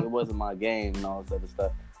show, and it wasn't my game and all this other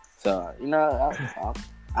stuff. So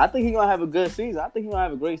I think he's gonna have a good season. I think he's gonna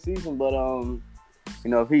have a great season, but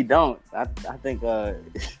if he don't, I think everybody,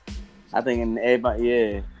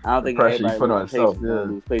 I don't think everybody put on himself,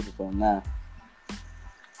 lose patience for him now.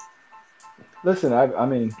 Listen, I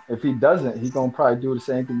mean, if he doesn't, he's gonna probably do the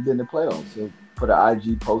same thing he did in the playoffs. He'll put an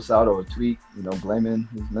IG post out or a tweet, blaming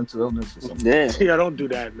his mental illness or something. Yeah, don't do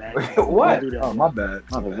that, man. What? Don't do that. Oh, my bad.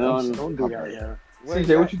 Don't do that, yeah.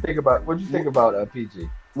 CJ, what you think about PG?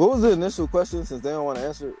 What was the initial question? Since they don't want to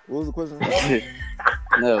answer it, what was the question?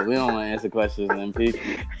 No, we don't want to answer questions, MP.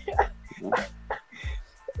 No.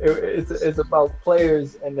 It's about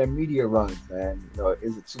players and their media runs, man.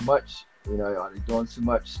 Is it too much? You know, are they doing too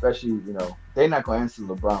much? Especially, they're not going to answer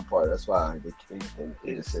the LeBron part. That's why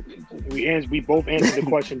they just said PG. We both answered the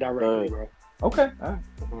question directly, bro. Okay. All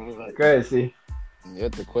right. Go ahead, see.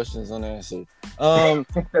 Get the questions unanswered.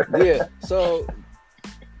 Yeah. So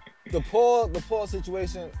the Paul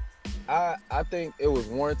situation, I think it was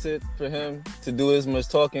warranted for him to do as much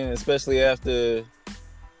talking, especially after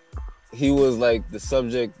he was like the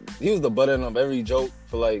subject. He was the butt end of every joke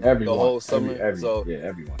for like the whole summer.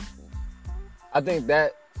 Everyone. I think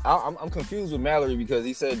that I'm confused with Mallory because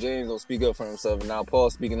he said James don't speak up for himself, and now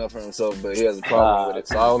Paul's speaking up for himself, but he has a problem with it.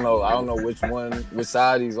 So I don't know which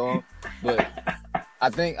side he's on, but I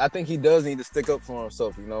think he does need to stick up for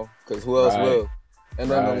himself, because who else will? And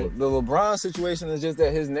then the LeBron situation is just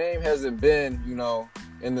that his name hasn't been,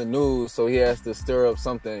 in the news, so he has to stir up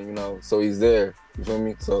something, so he's there. You feel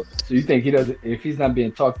me? So you think he doesn't? If he's not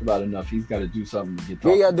being talked about enough, he's got to do something to get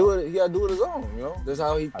talked. He got to do it. He got to do it his own. That's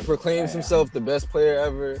how he proclaims himself the best player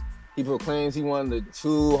ever. He proclaims he won the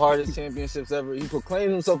 2 hardest championships ever. He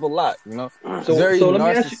proclaims himself a lot. So very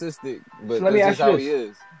narcissistic, but that's just how he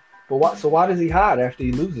is. But why does he hide after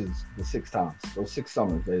he loses the 6 times? Those 6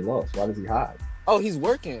 summers they lost. Why does he hide? Oh, he's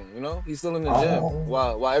working. He's still in the gym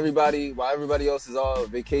while everybody else is all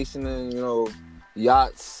vacationing.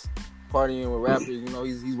 Yachts, partying with rappers.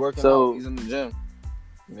 He's working out. He's in the gym.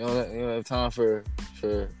 You don't have time for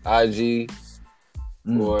IG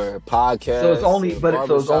or podcasts. So it's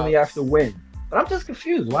only after wins. But I'm just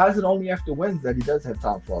confused. Why is it only after wins that he does have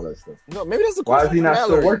time for all that stuff? No, maybe that's the question. Why is he not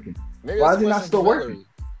still working? Why is he not still working?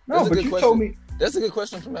 No, but you told me. That's a good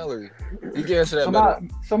question for Mallory. You can answer that better.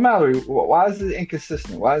 So Mallory, why is it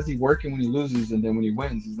inconsistent? Why is he working when he loses and then when he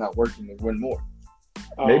wins, he's not working to win more?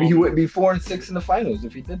 Maybe he wouldn't be 4-6 in the finals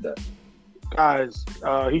if he did that. Guys,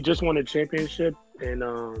 he just won a championship,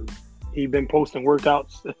 and he's been posting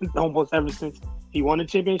workouts almost ever since he won the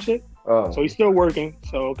championship. So he's still working.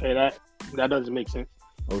 So okay, that doesn't make sense.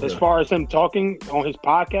 Okay. As far as him talking on his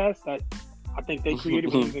podcast, that I think they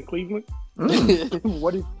created when he was in Cleveland.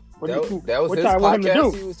 That was his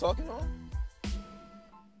podcast he was talking on?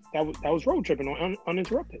 That was road tripping on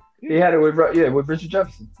uninterrupted. Yeah. He had it with Richard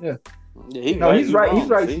Jefferson. Yeah. He's right. He's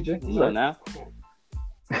right, CJ. He's right now.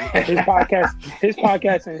 His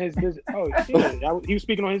podcast and his business. Oh, yeah, he was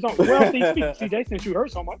speaking on his own. Where else did he speak, CJ, since you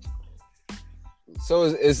heard so much? So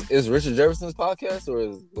is Richard Jefferson's podcast or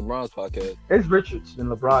is LeBron's podcast? It's Richard's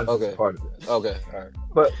and LeBron's is part of it. Okay, all right.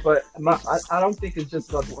 But I don't think it's just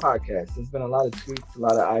about the podcast. There's been a lot of tweets, a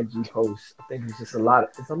lot of IG posts. I think it's just a lot.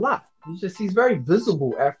 It's a lot. He's very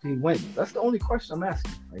visible after he wins. That's the only question I'm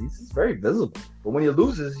asking. Like, he's just very visible. But when he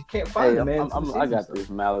loses, you can't find him, man. I got this,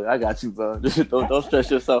 Mallory. I got you, bro. Don't stress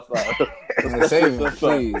yourself out. Save him,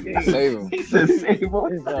 please. Save him. He said save him.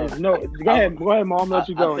 No, go ahead, Mom. I'll let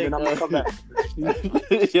you go, and then I'm gonna come back.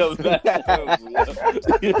 Yo, Then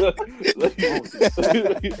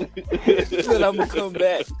I'm gonna come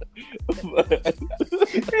back.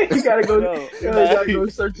 You gotta go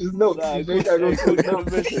search his notes. You gotta go search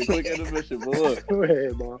notes. Quick intermission, but look. Go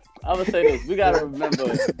ahead, Mom. I'm gonna say this. We gotta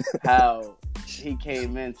remember how he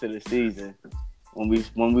came into the season when they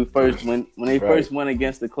first went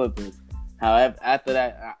against the Clippers. How after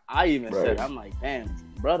that, I even said, I'm like, damn,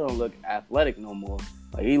 bro, don't look athletic no more.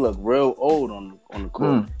 Like, he looked real old on the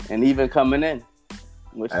court, and even coming in.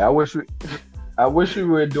 I wish we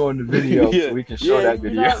were doing the video so we can show that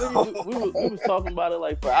video. We was talking about it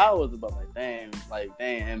like for hours about damn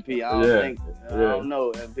MP. I don't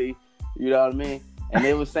know MP. You know what I mean? And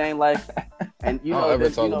they were saying and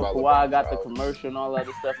Kawhi got the commercial and all that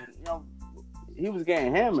other stuff. And, he was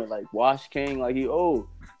getting hammered like Wash King, like he old.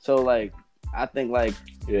 So I think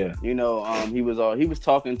he was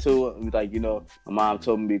talking to my mom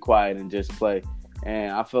told me to be quiet and just play,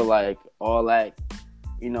 and I feel like all that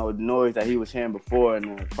noise that he was hearing before and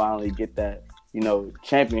then finally get that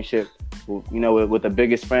championship with the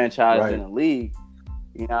biggest franchise in the league.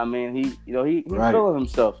 You know what I mean? He feeling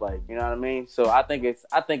himself, you know what I mean? So I think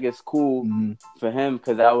it's cool for him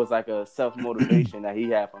because that was like a self motivation that he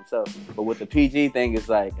had for himself. But with the PG thing, it's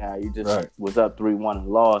like you just was up 3-1 and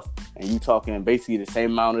lost, and you talking basically the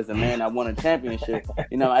same amount as the man that won a championship.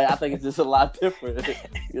 I think it's just a lot different.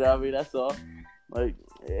 You know what I mean? That's all. Like,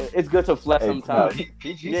 it's good to flex sometimes.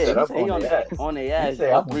 PG set up on the ass,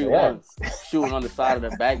 up 3-1, shooting on the side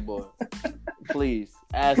of the backboard. Please,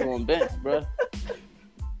 ass on bench, bro.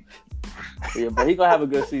 Yeah, but he gonna have a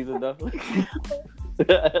good season though.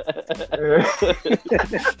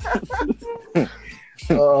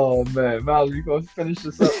 Oh man, Mallory, you gonna finish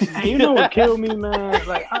this up? Hey, you know what killed me, man?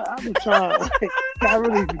 Like I've been trying. I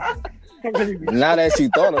really be now that you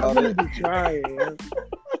thought about it, I really be trying. Man.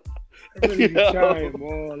 really be trying,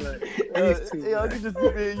 boy. Like, these two, I can just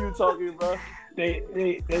be me and you talking, bro.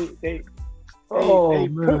 They Oh,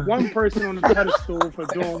 put one person on the pedestal for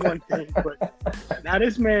doing one thing, but now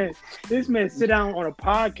this man sit down on a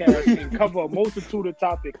podcast and cover a multitude of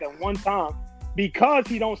topics at one time because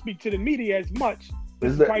he don't speak to the media as much.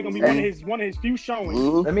 This is probably gonna be one of his few showings.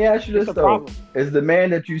 Let me ask you this though: problem. Is the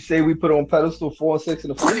man that you say we put on pedestal 4 and 6 in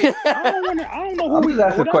the fight? I don't know who. I'm just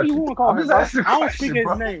asking a question. I don't speak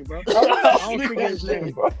his name, bro. I don't speak his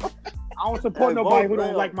name, bro. I don't support nobody who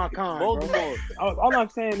don't like my kind, bro. All I'm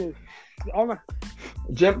saying is,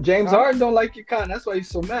 James Harden don't like your kind. That's why he's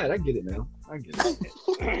so mad. I get it now. I get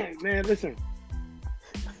it. Man, listen.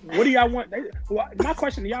 What do y'all want? My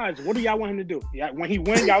question to y'all is, what do y'all want him to do? Yeah, when he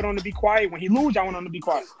wins, y'all want him to be quiet. When he loses, y'all want him to be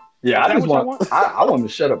quiet. Yeah, I want him to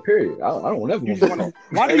shut up. Period. I don't ever want to.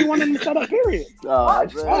 Why do you want him to shut up? Period.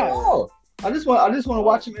 I just want to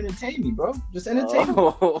watch him entertain me, bro. Just entertain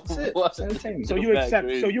me. That's it. Just entertain me. So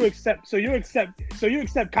you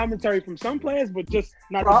accept commentary from some players, but just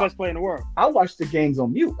not the best player in the world. I watch the games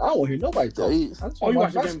on mute. I don't want to hear nobody talk. I just want to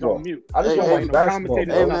watch the games on mute. I just want to watch basketball.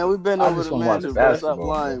 Hey man, we've been over the matches, bro. Stop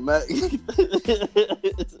lying, man. He said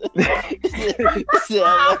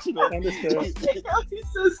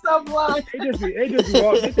stop lying. They just be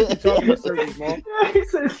talking in circles, man. He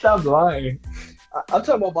said stop lying. I'm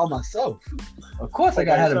talking about by myself. Of course, I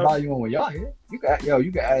gotta have the volume on when y'all here. You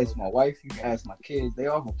can ask my wife. You can ask my kids. They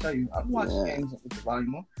all gonna tell you. I'm watching games with the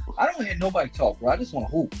volume on. I don't hear nobody talk, bro. I just want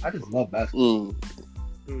to hoop. I just love basketball.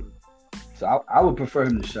 So I would prefer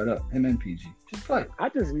him to shut up. Him and PG. Just play. I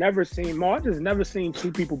just never seen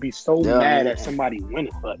two people be so mad at somebody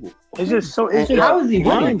winning. But it's just so. It's just how is he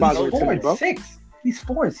winning? He's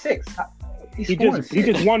 4 and 6. He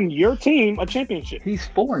just won your team a championship. He's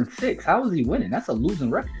 4 and 6. How is he winning? That's a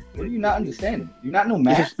losing record. What are you not understanding? You not know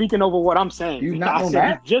math. You're speaking over what I'm saying. You not know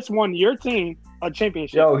math. He just won your team a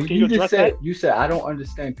championship. Yo, you said I don't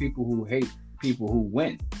understand people who hate people who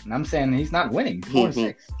win, and I'm saying he's not winning. He's 4 and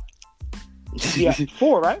 6. Yeah,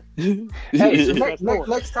 4, right? Hey, so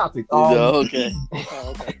next topic. Okay.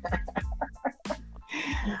 Okay.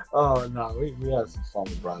 Oh no, we have some fun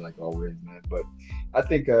with Brian like always, man. But I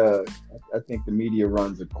think the media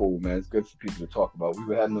runs are cool, man. It's good for people to talk about. We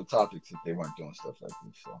would have no topics if they weren't doing stuff like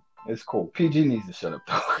this. So it's cool. PG needs to shut up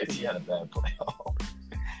though, because he had a bad playoff.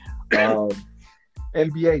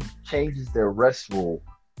 NBA changes their rest rule.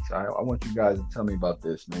 So I want you guys to tell me about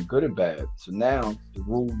this, man. Good or bad? So now the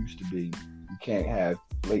rule used to be you can't have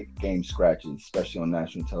late game scratches, especially on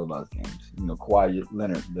national televised games. You know, Kawhi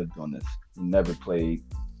Leonard lived on this. He never played.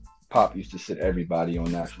 Pop used to sit everybody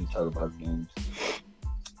on national televised games.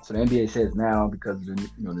 So the NBA says now, because of the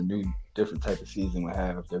new different type of season we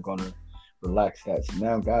have, if they're going to relax that. So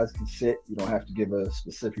now guys can sit. You don't have to give a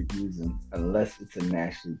specific reason unless it's a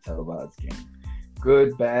nationally televised game.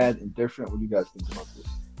 Good, bad, indifferent. What do you guys think about this?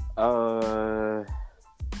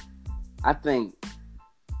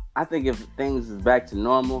 I think if things is back to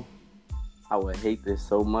normal, I would hate this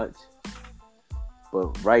so much.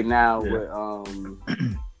 But right now, with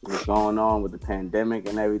what's going on with the pandemic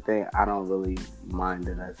and everything, I don't really mind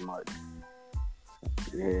it as much.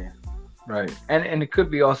 Yeah. Right. And it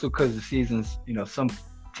could be also because the seasons, some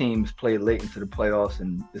teams play late into the playoffs,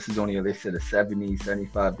 and this is only, they said, a 70,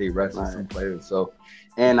 75-day rest for some players. So,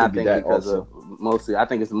 and I think because also. I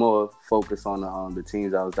think it's more focused on the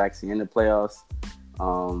teams that was actually in the playoffs.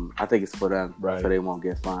 I think it's for them, so they won't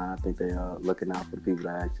get fined. I think they are looking out for the people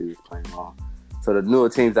that actually is playing wrong. So the newer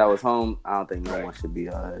teams that was home, I don't think no one should be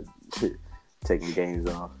taking games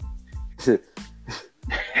off.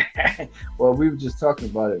 Well, we were just talking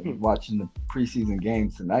about it watching the preseason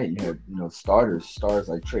games tonight. You had stars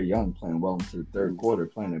like Trae Young playing well into the third quarter,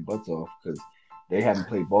 playing their butts off because they haven't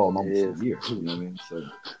played ball in almost a year. You know what I mean? So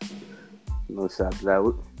no shot to that.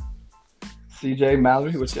 CJ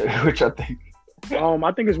Mallory, which I think.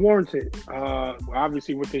 I think it's warranted.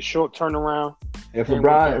 Obviously, with this short turnaround. If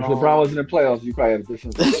LeBron wasn't in the playoffs, you probably have a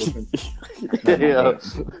different.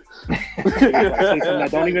 That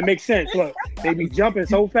don't even make sense. Look, they be jumping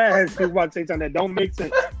so fast. People about to say something that don't make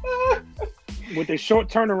sense. With the short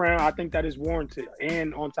turnaround, I think that is warranted.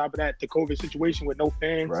 And on top of that, the COVID situation with no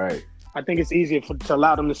fans. Right. I think it's easier to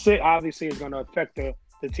allow them to sit. Obviously, it's going to affect the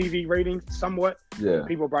TV ratings somewhat. Yeah.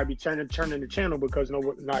 People probably be churning the channel because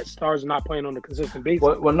stars are not playing on a consistent basis.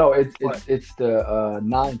 Well, no, it's the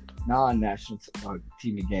non-national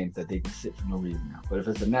TV games that they can sit for no reason now. But if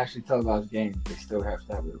it's a nationally televised game, they still have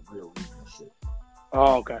to have a real reason to sit.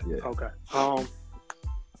 Oh, okay. Yeah. Okay.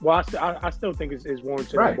 Well, I still think it's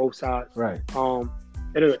warranted on both sides. Right.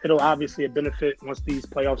 It'll obviously a benefit once these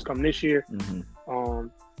playoffs come this year. Mm-hmm.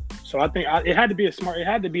 So I think it had to be it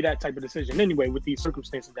had to be that type of decision anyway with these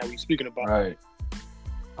circumstances that we're speaking about. Right.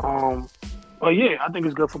 But yeah, I think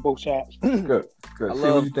it's good for both sides. Good. I See,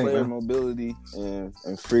 love what you think, player man? mobility and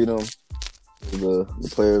freedom. The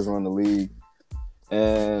players run the league,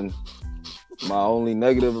 and my only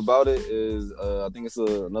negative about it is I think it's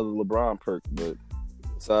another LeBron perk. But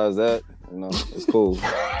besides that, it's cool.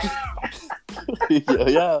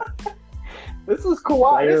 yeah. This is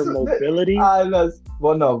Kawhi. Player mobility.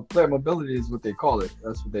 No, player mobility is what they call it.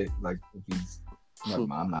 That's what they like. If he's, never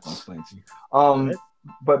mind, I'm not gonna explain to you.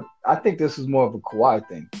 But I think this is more of a Kawhi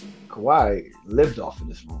thing. Kawhi lived off of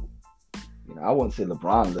this rule. I wouldn't say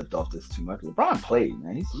LeBron lived off this too much. LeBron played,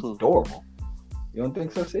 man. He's adorable. You don't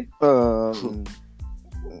think so, C?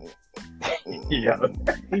 Yeah.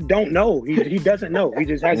 He don't know. He doesn't know. He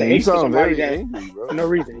just has an ace for somebody for no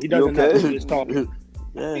reason. He doesn't know. He's just talking.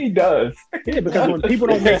 Yeah. He does. Yeah, because when people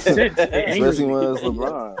don't make sense, especially when it's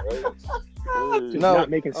LeBron, right? Just not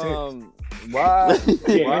making sense. Why I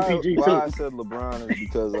said LeBron is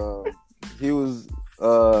because he was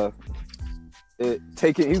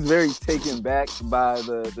he's very taken back by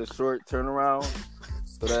the short turnaround.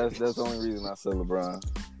 So that's the only reason I said LeBron.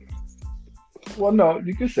 Well, no,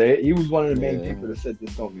 you could say it. He was one of the main people that said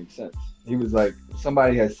this don't make sense. He was like,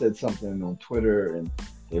 somebody had said something on Twitter, and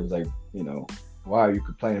it was like, why are you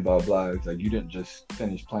complaining about blah? It's like, you didn't just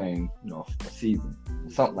finish playing, a season.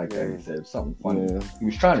 Something like that. He said something funny. Yeah. He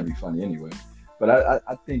was trying to be funny anyway. But I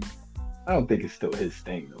don't think it's still his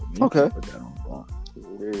thing though. Okay. Put that on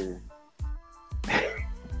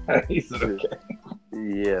Yeah. He said okay.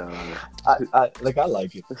 Yeah. I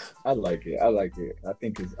like it. I like it. I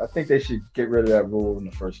think they should get rid of that rule in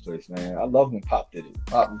the first place, man. I love when Pop did it.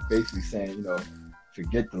 Pop was basically saying,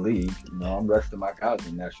 forget the league. I'm resting my guys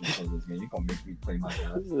in national service game. You're gonna make me play my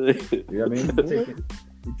guys. You know what I mean?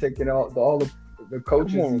 You're taking all the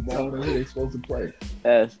coaches and telling them who they're supposed to play.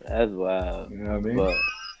 That's wild. You know what I mean? But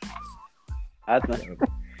I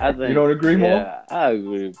think you don't agree, more? Yeah, I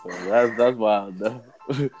agree, bro. That's wild, though.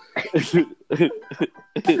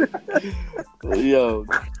 yo,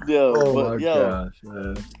 oh my gosh,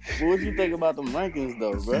 man. What you think about them rankings,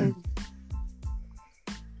 though, bro?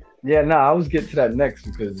 Yeah, I was getting to that next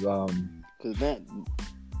because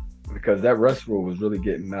that rest rule was really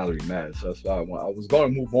getting Mallory mad. So that's why I was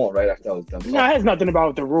going to move on right after I was done. No, it has nothing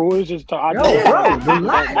about the rule. It's just bro,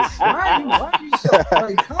 relax. Why you so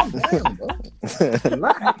like, calm down, bro?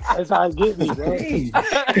 Relax. That's how it get me, bro.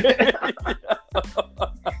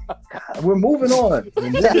 We're moving on.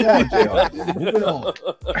 JR. Moving on.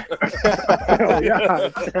 Yeah,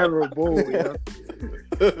 terrible. Yeah.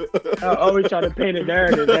 I always try to paint a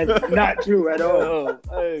narrative that's not true at all.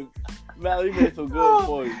 Hey, Mal, you made some good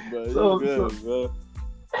points, bro. Bro.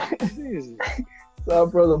 So our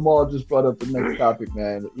brother Maul just brought up the next topic,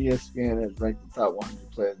 man. The ESPN has ranked the top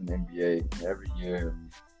 100 players in the NBA every year.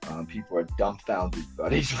 People are dumbfounded by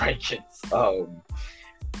these rankings.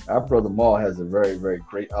 Our brother Maul has a very, very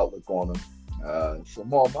great outlook on them. So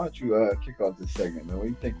Maul, why don't you kick off this segment, man? What do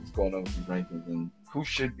you think is going on with these rankings and who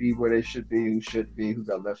should be where they should be, who shouldn't be, who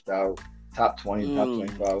got left out, top 20, top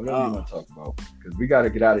 25, whatever you want to talk about. Because we got to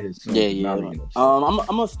get out of here soon. Yeah. I'm going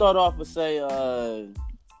to start off with say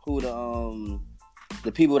who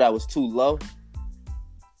the people that was too low.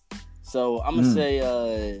 So I'm going to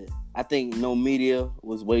say I think No Media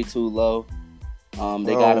was way too low. They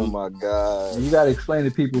got him. Oh my God! You got to explain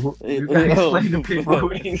to people who. You got to explain to people who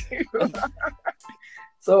these people.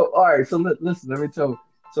 So all right, so listen. Let me tell you.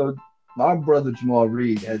 So my brother Jamal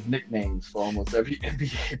Reed has nicknames for almost every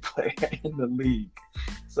NBA player in the league.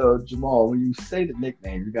 So Jamal, when you say the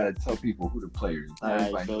nickname, you got to tell people who the player is.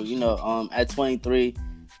 All right. So at 23,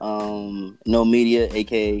 No Media,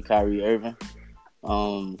 aka Kyrie Irving.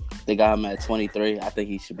 They got him at 23. I think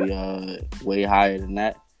he should be way higher than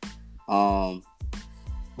that.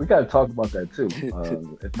 We got to talk about that too.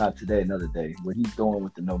 If not today, another day. What he's doing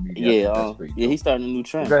with the No Media. Yeah, he's starting a new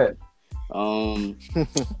trend. Go ahead.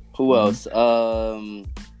 Who else?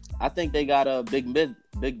 I think they got a big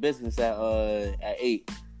business at 8.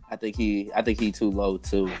 I think he too low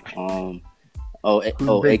too.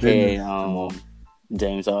 AKA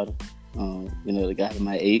James Harden. They got him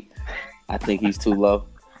at 8. I think he's too low.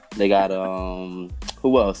 They got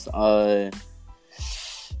who else?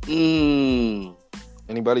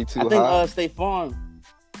 Anybody too high? I think State Farm.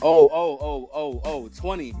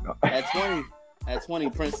 20. At 20,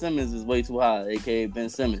 Prince Simmons is way too high, aka Ben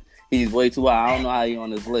Simmons. He's way too high. I don't know how he on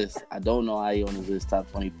this list. I don't know how he on this list,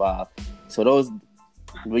 top 25. So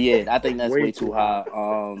but yeah, I think that's way too high.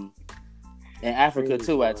 In Africa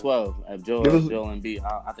too, at 12. At Joel Embiid,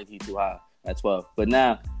 I think he's too high at 12. But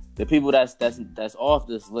now The people that's off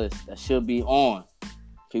this list that should be on.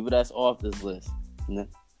 People that's off this list.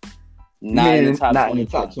 Not in the top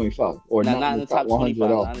 25. Or not in the top 25.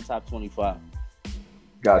 Not in the top 25.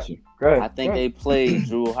 Got you. Great. I think they played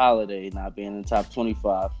Drew Holiday not being in the top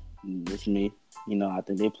 25. It's me. I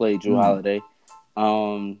think they played Drew Holiday.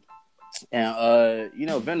 And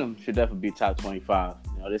Venom should definitely be top 25.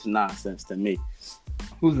 This is nonsense to me.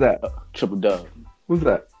 Who's that? Triple Dub. Who's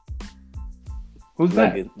that?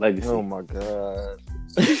 Legacy. Oh my god.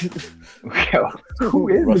 Who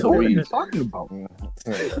is Russell Who are Reed. you talking about?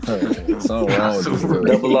 Something wrong with this dude.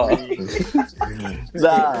 Double up.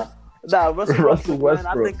 Russell Westbrook. Man,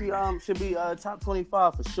 I think he should be top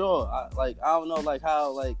 25 for sure. I don't know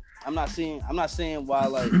how I'm not seeing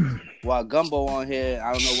why Gumbo on here.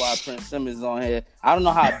 I don't know why Prince Simmons is on here. I don't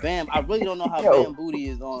know how Bam. I really don't know how Bam Booty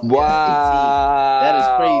is on.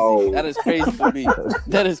 Wow, that is crazy to me.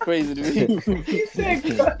 That is crazy to me. he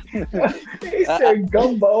said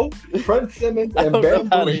Gumbo, Prince Simmons, and Bam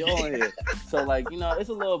Booty on here. So it's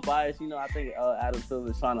a little biased. I think Adam Silver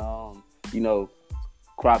is trying to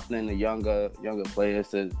crop in the younger players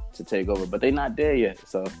to take over, but they're not there yet.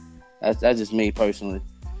 So that's just me personally.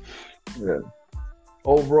 Yeah.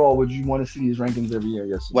 Overall, would you want to see these rankings every year?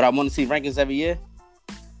 Yes. Would I want to see rankings every year?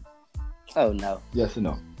 Oh no. Yes or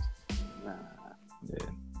no? Nah.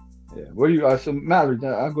 Yeah. What do you? So Mallory,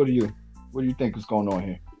 I'll go to you. What do you think is going on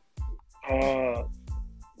here?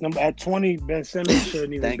 At 20, Ben Simmons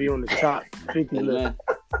shouldn't even be on the top 50 list.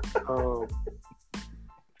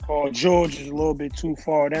 Paul George is a little bit too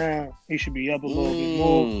far down. He should be up a little bit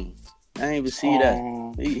more. I ain't even see that.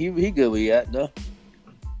 He good where he at though.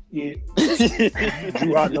 Yeah.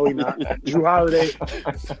 No, he not. Drew Holiday is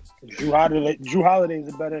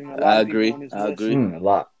better than a lot of people on this list. I agree. A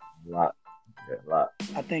lot. Yeah, a lot.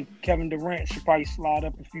 I think Kevin Durant should probably slide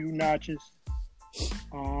up a few notches.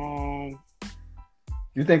 You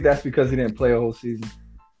think that's because he didn't play a whole season?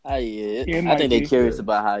 Yeah, I think they're curious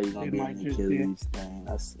about how he's gonna be in the Achilles thing.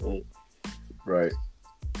 That's it. Right.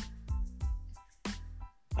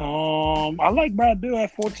 I like Brad Beal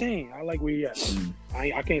at 14. I like where he at.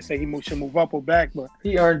 I can't say he should move up or back, but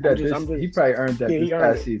he earned that. He probably earned that this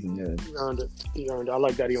past season. Yeah, he earned it. I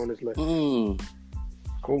like that he on this list.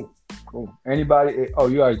 Cool. Anybody? Oh,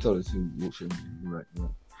 you already told us who should. Right. It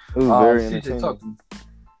was very entertaining.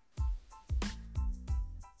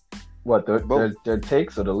 What their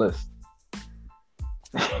takes or the list?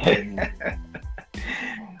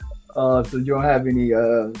 So you don't have any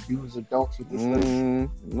do's or don'ts with this list?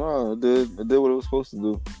 No, it did what it was supposed to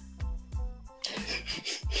do.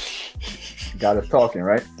 Got us talking,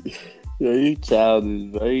 right? Yeah, you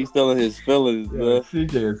childish, bro. He's still in his feelings, bro.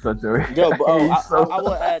 CJ is such a... Yo, but I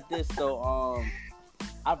will add this though.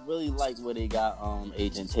 I really like where they got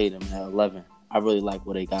Agent Tatum at 11. I really like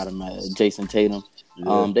where they got him at, Jason Tatum.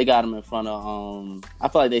 Yeah. They got him in front of. I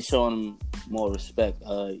feel like they showing him more respect.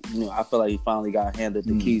 I feel like he finally got handed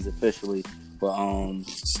the keys officially, but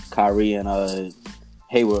Kyrie and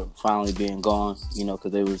Hayward finally being gone.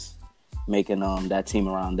 Because they was making that team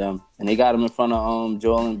around them, and they got him in front of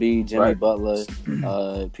Joel Embiid, Jimmy Butler,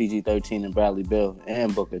 PG-13, and Bradley Beal,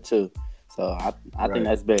 and Booker too. So I think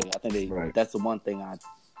that's big. I think that's the one thing I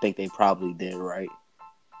think they probably did right.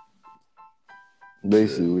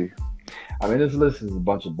 Basically, I mean, this list is a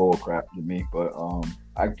bunch of bull crap to me, but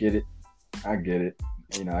I get it. I get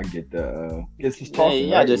the. It's just talking.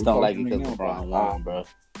 Yeah, I just don't like it because LeBron won, bro.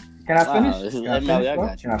 Can I finish?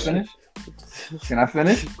 Can I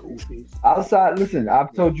finish? Outside, listen,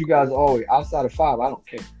 I've told you guys always. Outside of 5, I don't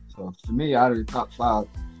care. So to me, out of the top 5,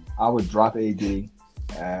 I would drop AD,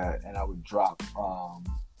 and I would drop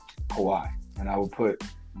Kawhi, and I would put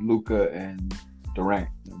Luka and Durant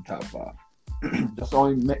in the top 5. That's the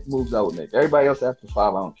only moves I would make. Everybody else after 5,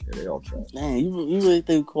 I don't care. They all trash. Man, you really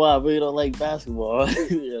think Kawhi really don't like basketball?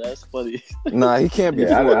 Yeah, that's funny. Nah, he can't be.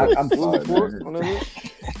 I'm sorry.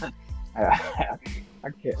 I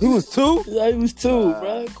can't. He was 2? Yeah, he was 2,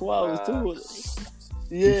 bro. Kawhi was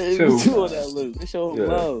 2. Yeah, he was 2 on that list. They show him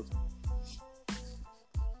love.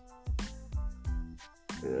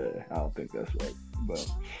 Yeah, I don't think that's right. But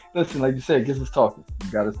listen, like you said, it gets us talking.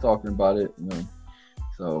 You got us talking about it,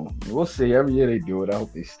 So we'll see. Every year they do it. I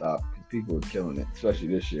hope they stop because people are killing it, especially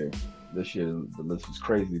this year. This year the list was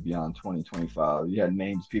crazy beyond 2025. You had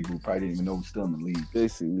names people who probably didn't even know were still in the league.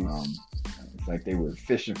 Basically, it's like they were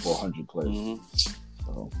fishing for 100 players. Mm-hmm.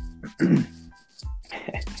 So,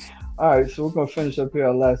 all right. So we're gonna finish up here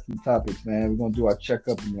our last 2 topics, man. We're gonna do our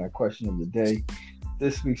checkup and our question of the day.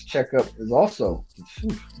 This week's checkup is also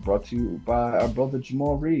brought to you by our brother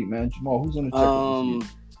Jamal Reed, man. Jamal, who's on the checkup this week?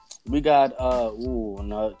 We got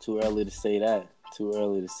not too early to say that. Too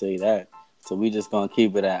early to say that. So we just gonna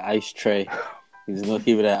keep it at Ice Trey. We just gonna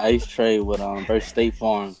keep it at Ice Trey with versus State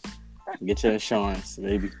Farm. Get your insurance,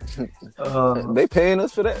 baby. They paying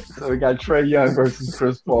us for that. So we got Trae Young versus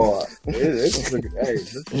Chris Paul.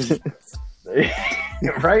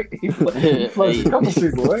 Right? He plus a couple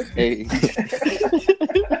people, right? Hey.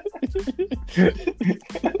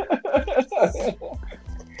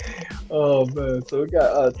 Oh man, so we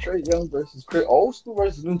got Trae Young versus Chris, old school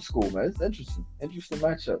versus new school, man. It's interesting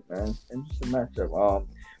matchup, man. Interesting matchup.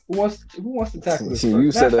 Who wants to tackle this? See,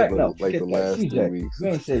 you said that like the last 3 weeks. You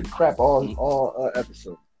ain't said crap all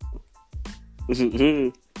episode.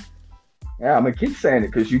 Yeah, I'm gonna keep saying it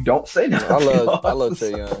because you don't say that. I love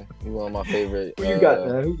Trae Young. He's one of my favorite. Who you got,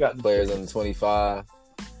 man? Who got players under 25?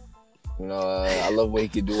 You know, I love what he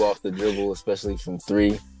could do off the dribble, especially from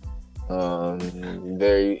 3.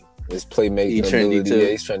 His playmaking ability.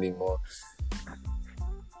 Yeah, he's trending more.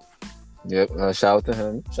 Yep. Shout out to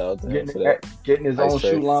him. For that. Getting his own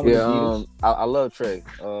shoe line. Yeah. I love Trae.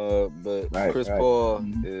 But Chris Paul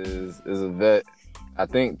is a vet. I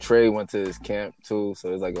think Trae went to his camp too, so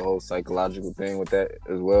there's like a whole psychological thing with that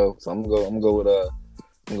as well. So I'm gonna go with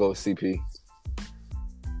CP.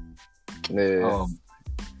 Yeah.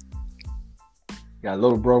 Got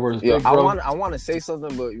little bro versus big bro. I want to say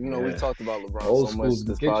something, but we talked about LeBron so much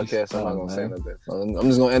this podcast. I'm not gonna say nothing. So I'm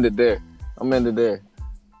just gonna end it there.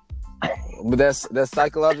 But that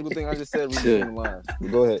psychological thing I just said was in the line.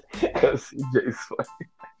 Go ahead. CJ's funny.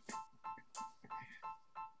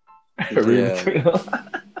 Yeah.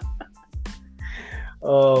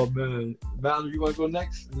 Oh man, Valerie, you want to go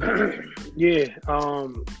next? Yeah.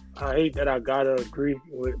 I hate that I gotta agree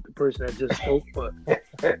with the person that just spoke, but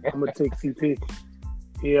I'm gonna take CP.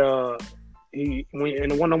 He when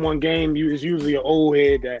in a one-on-one game, it's usually an old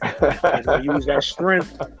head that's gonna use that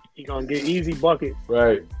strength. He gonna get easy buckets,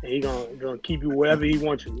 right? And he gonna keep you wherever he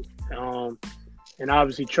wants you. And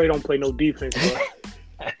obviously Trae don't play no defense, but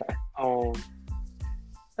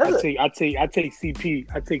I take CP.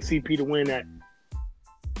 I take CP to win that.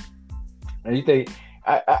 And you think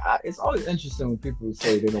it's always interesting when people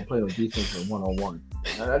say they don't play no defense in one-on-one.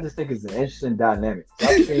 I just think it's an interesting dynamic.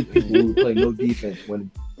 I've seen people who play no defense when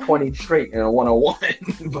 20 straight in a one-on-one.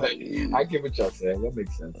 But I get what y'all saying. That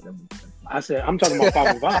makes sense. I said I'm talking about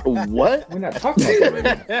 5-on-5. What? We're not talking about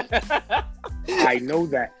that right now. I know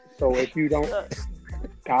that. So if you don't,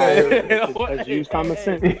 Kyle, use common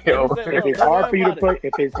sense. If it's hard for you to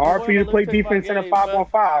play defense in a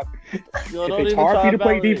 5-on-5, if it's hard for you to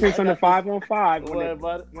play defense on a 5-on-5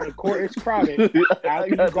 when the court is crowded, how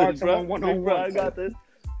can you guard someone one-on-one? I got this.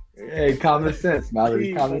 Hey, common sense,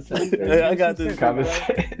 Mallory. Common sense. Hey, I got this. Common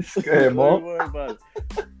sense. Go ahead, Mo. Don't worry about it.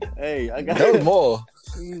 Hey, I got that was more.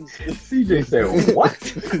 CJ said, what?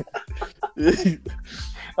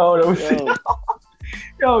 Oh, that was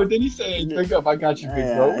Yo, then he said, pick up, I got you,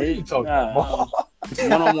 big bro. What are you talking about?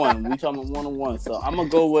 One-on-one. We talking about one-on-one. So I'm gonna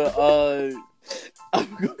go with I'm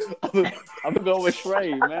gonna go with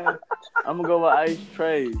Trae, man. I'm gonna go with Ice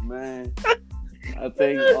Trae, man. I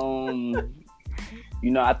think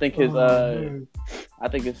I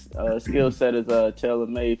think his skill set is tailor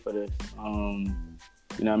made for this.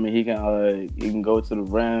 You know what I mean? He can go to the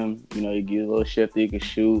rim, he get a little shifty, he can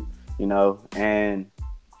shoot, and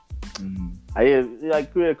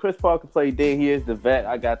Chris Paul can play D. He is the vet.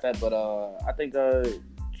 I got that, but I think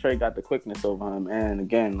Trae got the quickness over him. And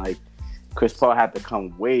again, Chris Paul had to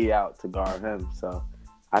come way out to guard him. So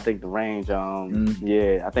I think the range. I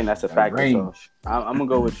think that's a factor. So I'm gonna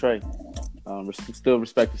go with Trae. Still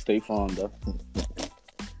respect the State Farm though.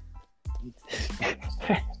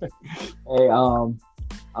 Hey,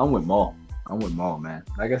 I'm with Maul, man.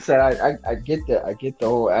 Like I said, I get that. I get the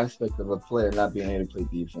whole aspect of a player not being able to play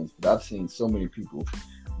defense, but I've seen so many people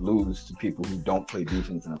lose to people who don't play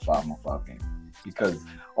defense in a 5-on-5 game because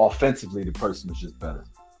offensively the person is just better.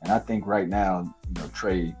 And I think right now,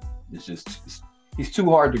 Trae is he's too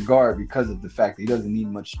hard to guard because of the fact that he doesn't need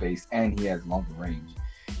much space and he has longer range.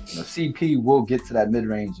 CP will get to that mid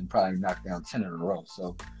range and probably knock down 10 in a row.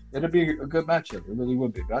 So it'll be a good matchup. It really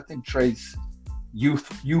would be. But I think Trae's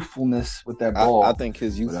youthfulness with that ball. I think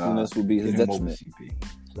his youthfulness will be his detriment.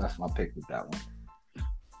 So that's my pick with that one.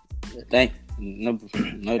 Thank you. No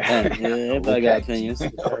thank you. Everybody got opinions.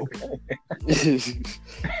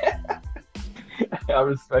 I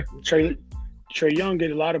respect it. Trae Young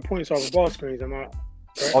get a lot of points off of ball screens. Am I? Right?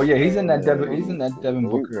 Oh yeah, he's in that Devin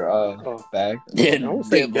Booker bag. Yeah, don't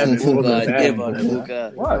say Devin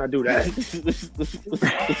Booker. Why I do that?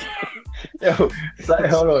 Yo,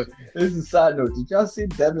 hold on. This is a side note. Did y'all see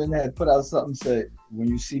Devin had put out something said when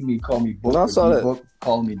you see me call me Book When I or saw that- D-Book,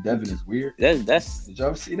 calling me Devin is weird. That's Did y'all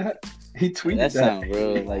ever see that? He tweeted that that. sound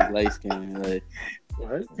real like light skin. Like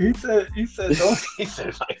What? He said, don't, he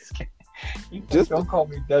said, like, he said, don't call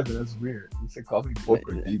me Devin. That's weird. He said, call me Book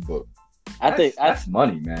or D-Book. I think that's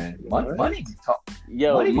money, man. Money be talking.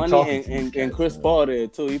 Money talking to these and cats, Chris man. Paul there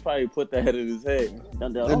too. He probably put that in his head.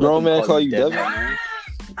 The grown man call you Devin? man.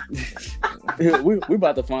 we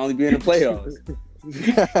about to finally be in the playoffs.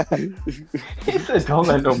 He said, don't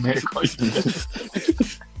let no man call you Devin.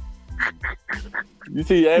 You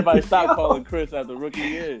see, everybody stopped calling Chris after rookie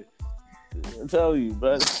year. I tell you,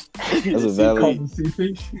 bro. That's a Call valid. him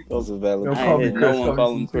CP. That's a valid. Don't I call ain't me heard Chris, no one call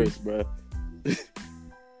call me him CP. Chris, bro.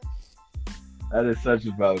 That is such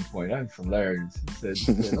a valid point. That's hilarious. He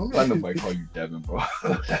said, don't let nobody call you Devin, bro.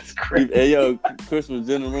 That's crazy. Hey, yo, Chris was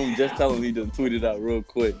in the room just telling me he just tweeted out real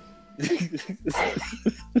quick.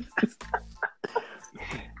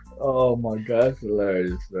 Oh my God, that's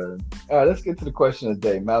hilarious, man. All right, let's get to the question of the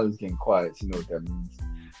day. Mallory's getting quiet. So you know what that means.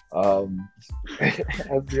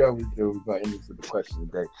 As we always do, we're going to end this with the question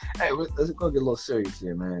of the day. Hey, let's go get a little serious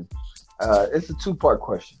here, man. It's a two-part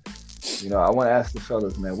question. You know, I want to ask the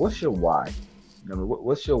fellas, man, what's your why? You know,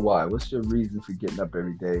 what's your why? What's your reason for getting up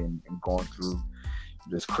every day and going through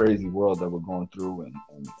this crazy world that we're going through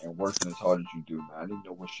and working as hard as you do, man? I need to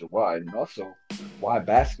know what's your why, and also why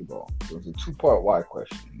basketball. So it's a two-part why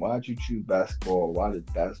question. Why did you choose basketball? Why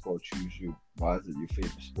did basketball choose you? Why is it your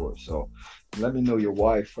favorite sport? So let me know your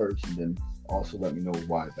why first, and then also let me know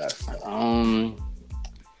why basketball.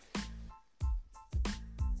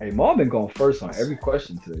 Hey, Mom been going first on every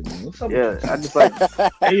question today, man. What's up? Yeah, I just like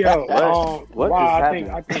Hey yo, what wow, just I think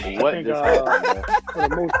happened? What just for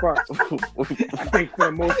the most part, I think for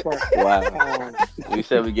the most part, Wow. We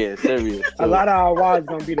said we getting serious. a lot of our whys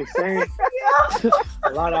gonna be the same. A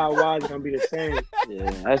lot of our whys gonna be the same. Yeah,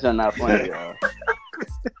 that's just not funny, y'all.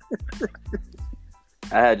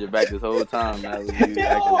 I had your back this whole time. Now you acting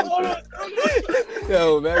like that.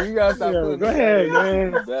 Yo, man, you gotta stop. Yo, putting go this ahead, on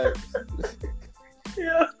man. your back.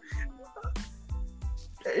 Yeah.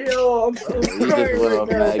 Yo, I'm You just went off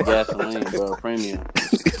mad gasoline, bro. Premium.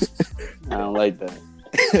 I don't like that.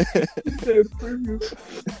 premium.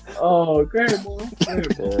 Oh, go ahead, Mom. Go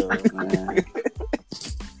ahead, Mom. Yeah, man.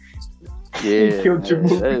 Yeah, He killed your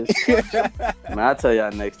man. Man, I'll tell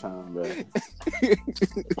y'all next time, bro.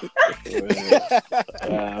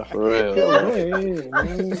 For real. Yo, hey,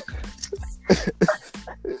 man.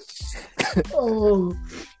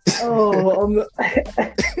 I'm not...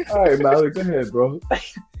 All right, Malik, go ahead, bro.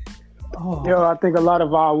 Yo, I think a lot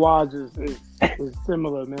of our whys is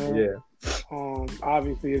similar, man. Yeah.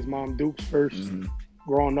 Obviously, it's Mom Dukes first. Mm-hmm.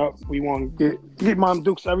 Growing up, we want to get Mom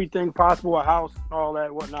Dukes everything possible, a house, all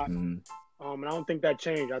that, whatnot. Mm-hmm. And I don't think that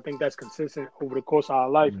changed. I think that's consistent over the course of our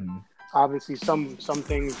life. Mm-hmm. Obviously, some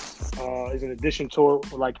things is in addition to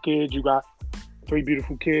it. Like kids, you got 3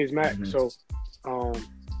 beautiful kids, Mac. Mm-hmm. So,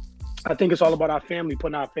 I think it's all about our family,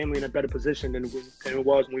 putting our family in a better position than it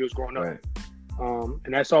was when we was growing up. Right.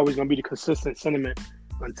 And that's always going to be the consistent sentiment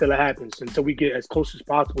until it happens, until we get as close as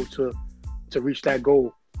possible to reach that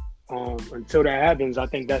goal. Until that happens, I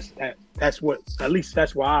think that's what, at least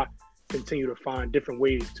that's why I continue to find different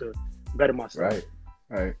ways to better myself.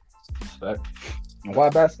 Right. Respect. And why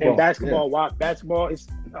basketball? And basketball, why basketball is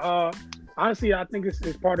honestly, I think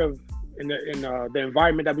it's part of in the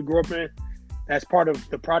environment that we grew up in. That's part of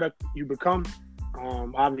the product you become.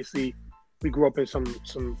 Obviously, we grew up in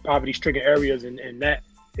some poverty-stricken areas, and that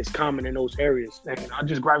is common in those areas. And I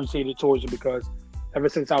just gravitated towards it because ever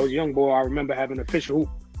since I was a young boy, I remember having a Fisher hoop,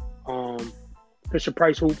 Fisher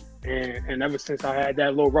Price hoop, and ever since I had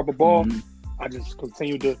that little rubber ball, I just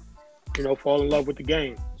continued to, fall in love with the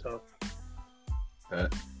game. So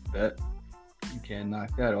that you can't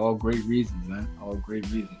knock that. All great reasons, man. All great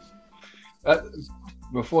reasons.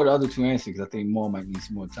 Before the other two answers, I think Mo might need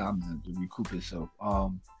some more time to recoup himself.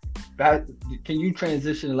 Can you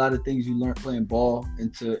transition a lot of things you learned playing ball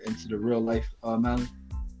into the real life, Malin?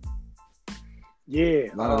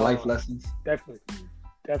 Yeah, A lot of life lessons. Definitely.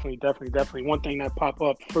 One thing that pop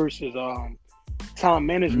up first is time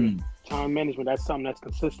management. Time management. That's something that's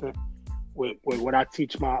consistent with what I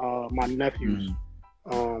teach my nephews.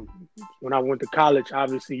 When I went to college,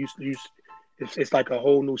 obviously, it's like a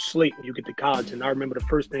whole new slate when you get to college. And I remember the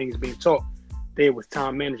first things being taught there was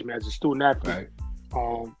time management as a student athlete.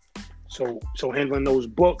 Right. So handling those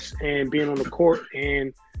books and being on the court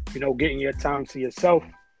and getting your time to yourself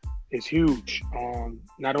is huge.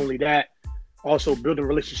 Not only that, also building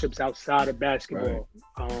relationships outside of basketball.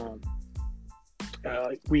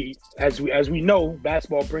 Right. We know,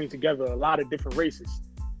 basketball brings together a lot of different races.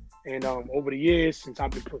 And over the years, since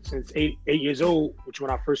 8 years old, which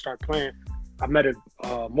when I first started playing, I met a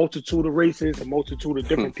multitude of races, a multitude of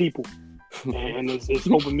different people, and it's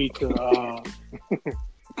opened me to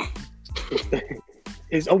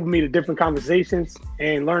it's opened me to different conversations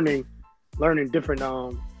and learning different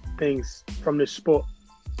things from this sport.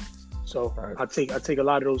 So right. I take a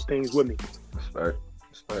lot of those things with me. Respect.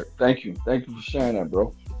 Thank you for sharing that,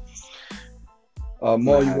 bro.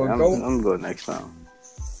 Mo, you want to go? I'm going next time.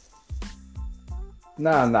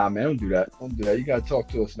 Nah, man, don't do that. You gotta talk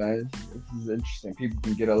to us, man. This is interesting. People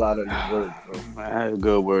can get a lot of these words, bro. I had a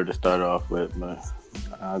good word to start off with, but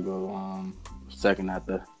I'll go second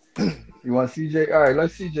after. You want CJ? All right,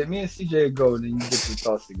 let's CJ. Me and CJ go, and then you get your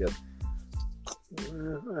thoughts together.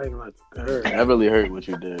 I really heard what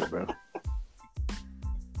you did, bro.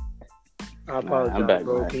 I apologize, I'm back,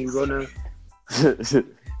 bro. Man. Can you go now?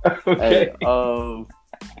 Okay. Hey,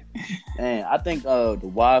 man, I think the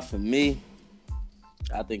why for me,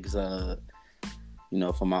 I think it's for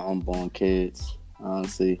my unborn kids.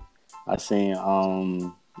 Honestly, I seen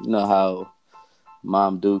how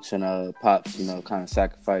Mom Dukes and Pops, kind of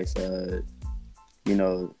sacrifice their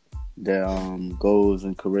goals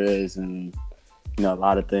and careers and a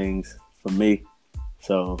lot of things for me.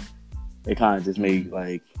 So it kind of just made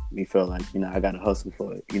me feel like I gotta hustle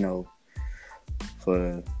for it,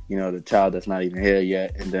 for the child that's not even here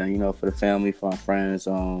yet, and then for the family, for my friends,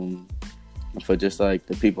 for just like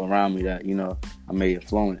the people around me that I may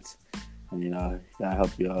influence, and you gotta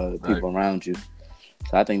help your people around you.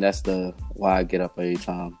 So I think that's the why I get up every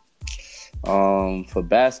time. For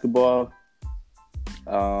basketball,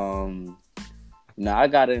 I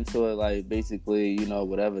got into it basically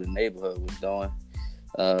whatever the neighborhood was doing.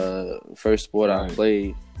 First sport I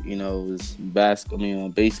played was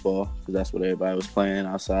baseball, because that's what everybody was playing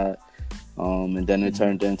outside. And then it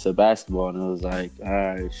turned into basketball, and it was like, all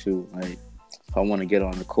right, shoot, if I want to get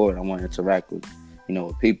on the court, I want to interact with,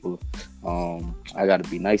 with people. I got to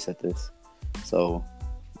be nice at this. So,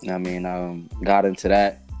 got into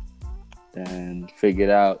that, and figured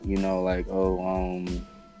out,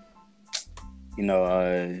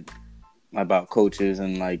 about coaches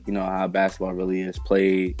and how basketball really is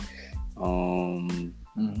played. And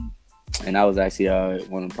that was actually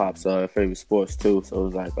one of Pop's favorite sports too. So it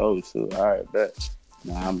was like, oh, so all right, bet.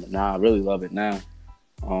 Now I really love it now.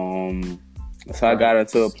 So I got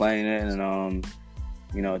into it playing it, and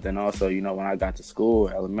then also when I got to school,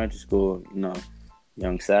 elementary school,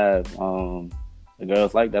 young Sav, the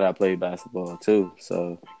girls liked that I played basketball too.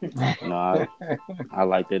 So I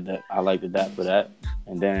liked it. I liked it for that.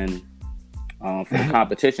 And then for the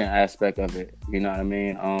competition aspect of it, you know what I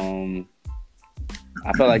mean?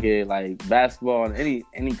 I feel like basketball and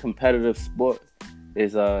any competitive sport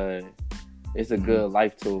is it's a good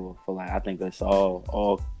life tool for I think it's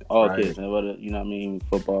all kids, and whether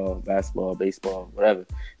football, basketball, baseball, whatever.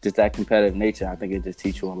 Just that competitive nature, I think it just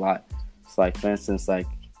teach you a lot. It's for instance,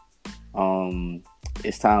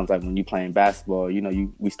 it's times when you playing basketball,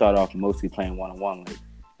 we start off mostly playing one-on-one.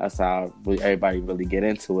 That's how everybody really get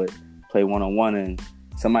into it. Play one-on-one, and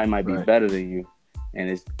somebody might be better than you, and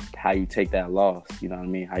it's how you take that loss. You know what I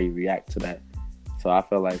mean? How you react to that. So I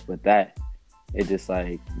feel like with that, it just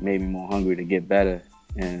made me more hungry to get better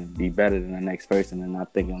and be better than the next person. And I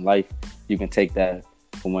think in life, you can take that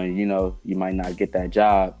from when you might not get that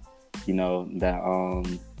job,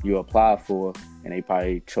 that you applied for, and they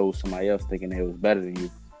probably chose somebody else thinking they was better than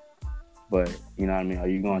you. But you know what I mean? Are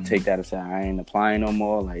you gonna take that and say, I ain't applying no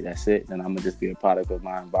more? That's it. Then I'm gonna just be a product of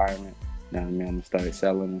my environment. You know what I mean? I'm gonna start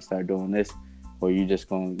selling and start doing this. Or you just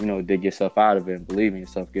gonna, dig yourself out of it and believe in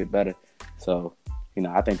yourself, get better. So,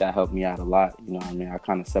 I think that helped me out a lot. You know what I mean? I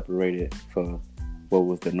kind of separated for what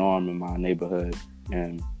was the norm in my neighborhood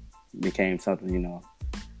and became something,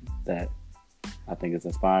 that I think is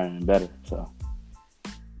inspiring and better. So.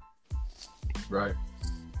 Right.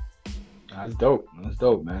 That's dope,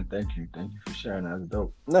 man. Thank you for sharing. That's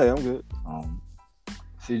dope. No, I'm good.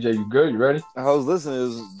 CJ, you good? You ready? I was listening. It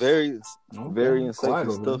was very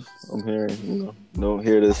insightful stuff I'm hearing. Don't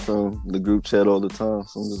hear this from the group chat all the time,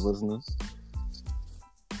 so I'm just listening.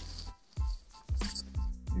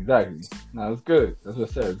 Exactly. No, it's good. That's what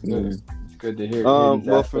I said. It's good. Mm-hmm. It's good to hear.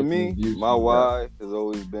 Well, for me, my why has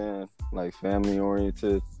always been family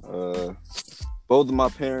oriented. Both of my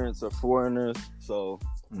parents are foreigners, so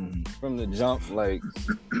from the jump, my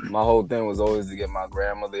whole thing was always to get my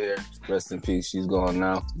grandmother here. Rest in peace, she's gone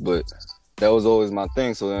now. But that was always my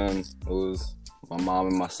thing. So then it was my mom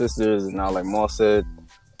and my sisters, and now, like Ma said,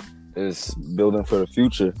 it's building for the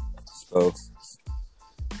future. So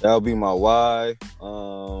that'll be my why.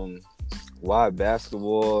 Why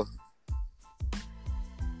basketball?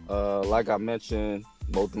 Like I mentioned,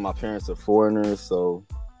 both of my parents are foreigners, so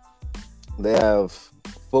they have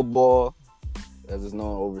football, as it's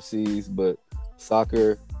known overseas, but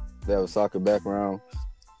soccer, they have a soccer background.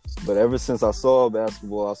 But ever since I saw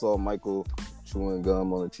basketball, I saw Michael chewing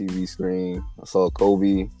gum on the TV screen. I saw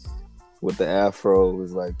Kobe with the afro. It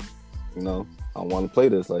was like, you know, I want to play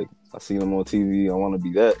this. Like, I see him on TV. I want to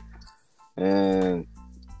be that. And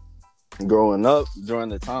growing up, during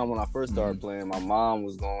the time when I first started playing, my mom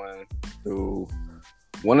was going through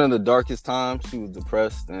one of the darkest times. She was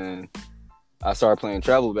depressed, and I started playing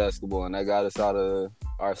travel basketball, and that got us out of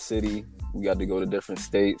our city. We got to go to different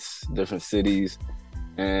states, different cities.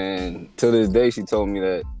 And to this day, she told me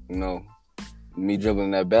that, you know, me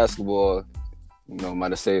dribbling that basketball, you know,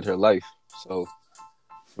 might have saved her life. So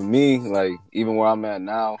for me, like, even where I'm at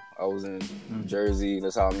now, I was in Jersey.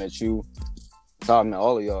 That's how I met you. That's how I met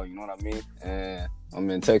all of y'all, you know what I mean? And I'm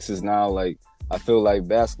in Texas now. Like, I feel like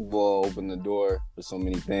basketball opened the door for so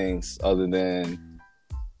many things other than,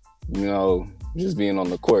 you know, just being on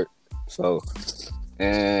the court. So,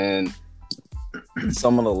 and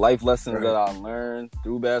some of the life lessons that I learned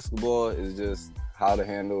through basketball is just how to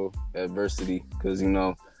handle adversity. Because, you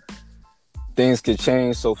know, things could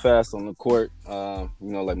change so fast on the court, you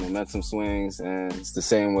know, like momentum swings, and it's the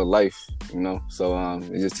same with life, you know. So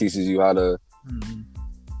it just teaches you how to, you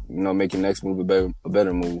know, make your next move a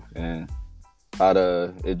better move, and how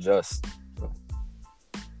to adjust. So,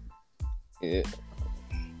 yeah.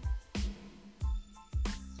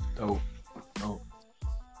 Dope.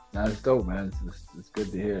 Nah, it's dope, man. It's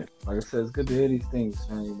good to hear. Like I said, it's good to hear these things,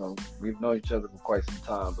 man. You know, we've known each other for quite some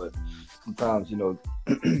time, but sometimes, you know,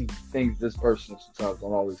 things this personal sometimes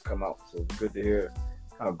don't always come out. So it's good to hear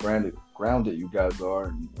how grounded you guys are,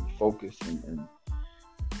 and focused, and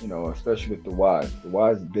you know, especially with the why. The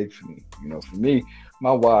why is big for me. You know, for me,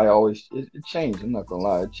 my why always it changed. I'm not gonna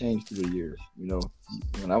lie, it changed through the years. You know,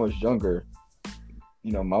 when I was younger,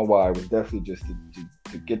 you know, my why was definitely just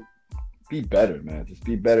to be better, man. Just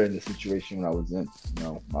be better in the situation when I was in. You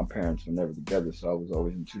know, my parents were never together, so I was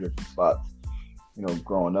always in two different spots, you know,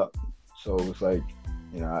 growing up. So it was like,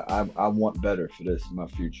 you know, I want better for this in my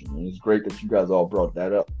future. And it's great that you guys all brought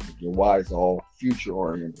that up. Your why is all future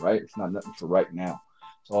oriented, right? It's not nothing for right now.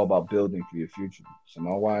 It's all about building for your future. So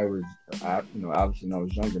my why was, you know, obviously when I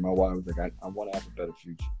was younger, my why was like, I want to have a better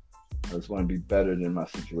future. I just want to be better than my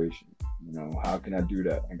situation. You know, how can I do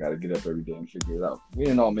that? I got to get up every day and figure it out. We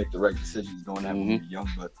didn't all make the right decisions doing that when we were young,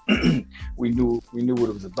 but we knew what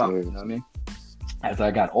it was about. You know what I mean? As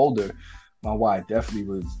I got older, my why definitely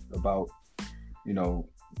was about, you know,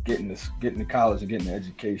 getting to college and getting an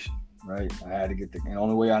education. Right? I had to and the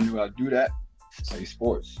only way I knew how to do that is play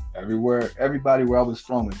sports. Everybody where I was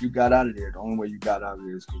from, if you got out of there, the only way you got out of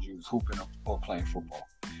there is because you was hooping or playing football.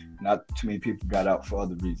 Not too many people got out for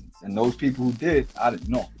other reasons. And those people who did, I didn't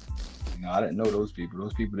know. You know, I didn't know those people.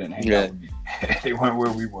 Those people didn't hang out with me. They weren't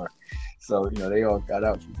where we were. So, you know, they all got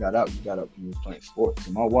out. You got out because you was playing sports.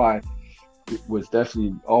 So my why was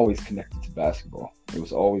definitely always connected to basketball. It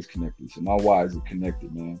was always connected. So my whys are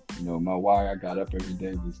connected, man. You know, my why I got up every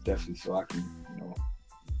day was definitely so I can, you know,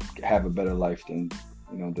 have a better life than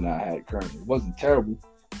I had currently. It wasn't terrible,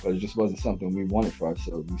 but it just wasn't something we wanted for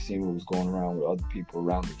ourselves. We seen what was going around with other people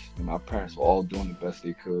around us. And my parents were all doing the best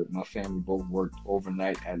they could. My family both worked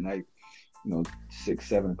overnight at night, you know, 6,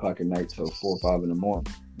 7 o'clock at night till 4 or 5 in the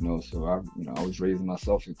morning. You know, so I was raising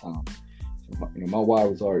myself in time. So my why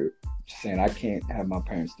was already just saying I can't have my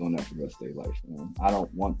parents doing that for the rest of their life. Man. I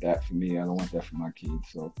don't want that for me. I don't want that for my kids.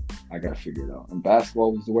 So I got to figure it out. And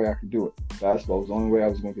basketball was the way I could do it. Basketball was the only way I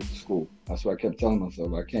was going to get to school. That's what I kept telling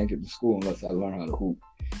myself. I can't get to school unless I learn how to hoop.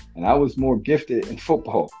 And I was more gifted in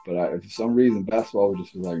football, but for some reason basketball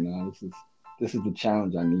just was like, nah, this is the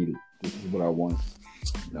challenge I needed. This is what I wanted.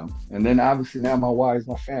 You know, and then obviously now my why is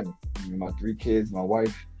my family. You know, my 3 kids, my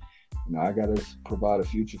wife. You know, I gotta provide a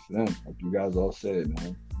future for them. Like you guys all said,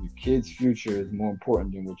 man, your kids' future is more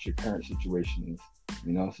important than what your current situation is.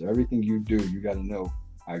 You know, so everything you do, you gotta know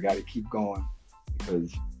I gotta keep going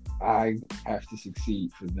because I have to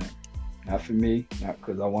succeed for them. Not for me, not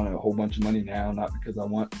because I want a whole bunch of money now, not because I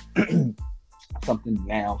want something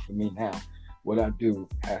now for me now. What I do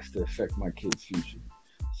has to affect my kids' future.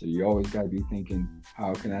 So you always got to be thinking,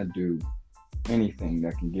 how can I do anything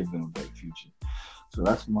that can give them a better future? So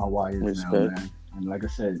that's what my why is now, man. And like I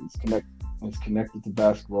said, it's connected to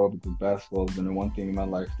basketball because basketball has been the one thing in my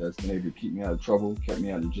life that's been able to keep me out of trouble, kept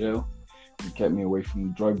me out of jail, and kept me away from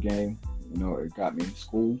the drug game. You know, it got me in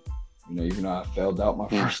school. You know, even though I failed out my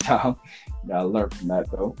first time, I learned from that,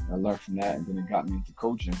 though. I learned from that, and then it got me into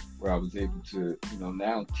coaching, where I was able to, you know,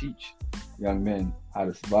 now teach, young men how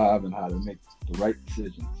to survive and how to make the right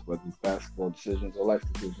decisions, whether it's basketball decisions or life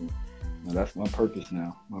decisions. Now, that's my purpose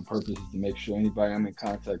now. My purpose is to make sure anybody I'm in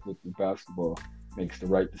contact with basketball makes the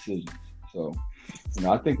right decisions. So,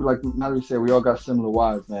 I think like Natalie said, we all got similar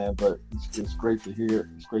whys, man, but it's great to hear it.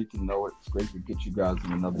 It's great to know it. It's great to get you guys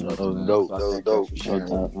in another level, man. Dope.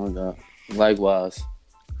 Likewise.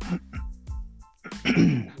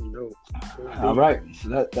 All right.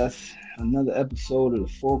 So that's another episode of the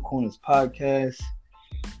Four Corners Podcast.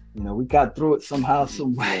 We got through it somehow,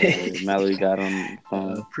 some way. Mallory got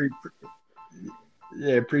on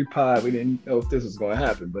pre-pod. We didn't know if this was going to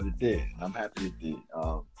happen, but it did. I'm happy it did.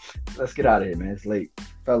 Let's get out of here, man. It's late.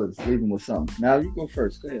 Fellas, leave them with something. Now you go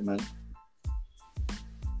first. Go ahead, man.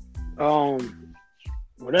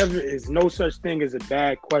 Whatever is no such thing as a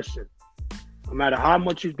bad question. No matter how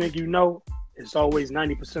much you think you know, it's always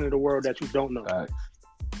 90% of the world that you don't know. Facts.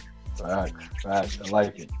 I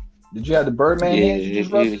like it. Did you have the Birdman hands you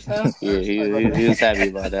just rubbed his hands? Yeah, he was happy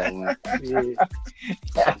about that one. Yeah.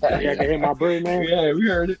 You had to hear my Birdman? Yeah, we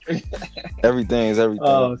heard it. Everything is everything.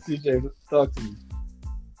 Oh, CJ, talk to me.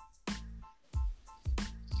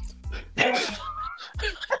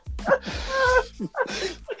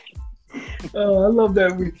 Oh, I love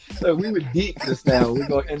that we were deep just now. We're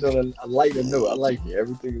gonna end on a lighter note. I like it.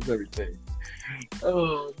 Everything is everything.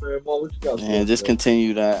 Oh man, Paul, what you got? Man, just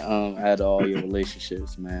continue to add to all your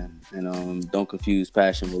relationships, man, and don't confuse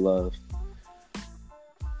passion with love.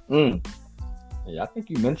 Yeah, I think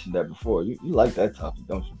you mentioned that before. You like that topic,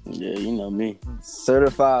 don't you? Yeah, you know me.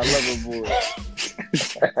 Certified lover boy.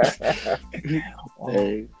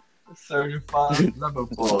 Hey, certified lover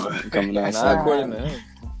boy. Coming Nah, outside. according to him.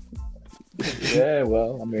 Yeah,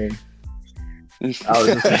 well, I mean, Yo,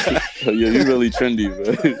 you really trendy,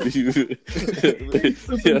 bro.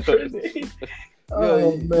 super trendy.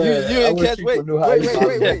 Oh man, You didn't catch. Wait. knew how You he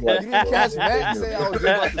was didn't like. catch Matt say I was just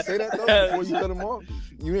about to say that though before you cut him off.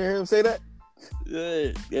 You didn't hear him say that?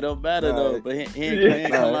 Yeah, it don't matter Nah, though. But he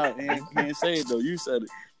ain't come out. He ain't say it though. You said it.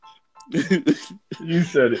 You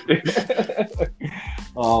said it.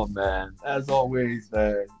 Oh man, as always,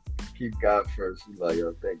 man, keep God first. We love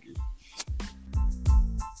y'all. Thank you.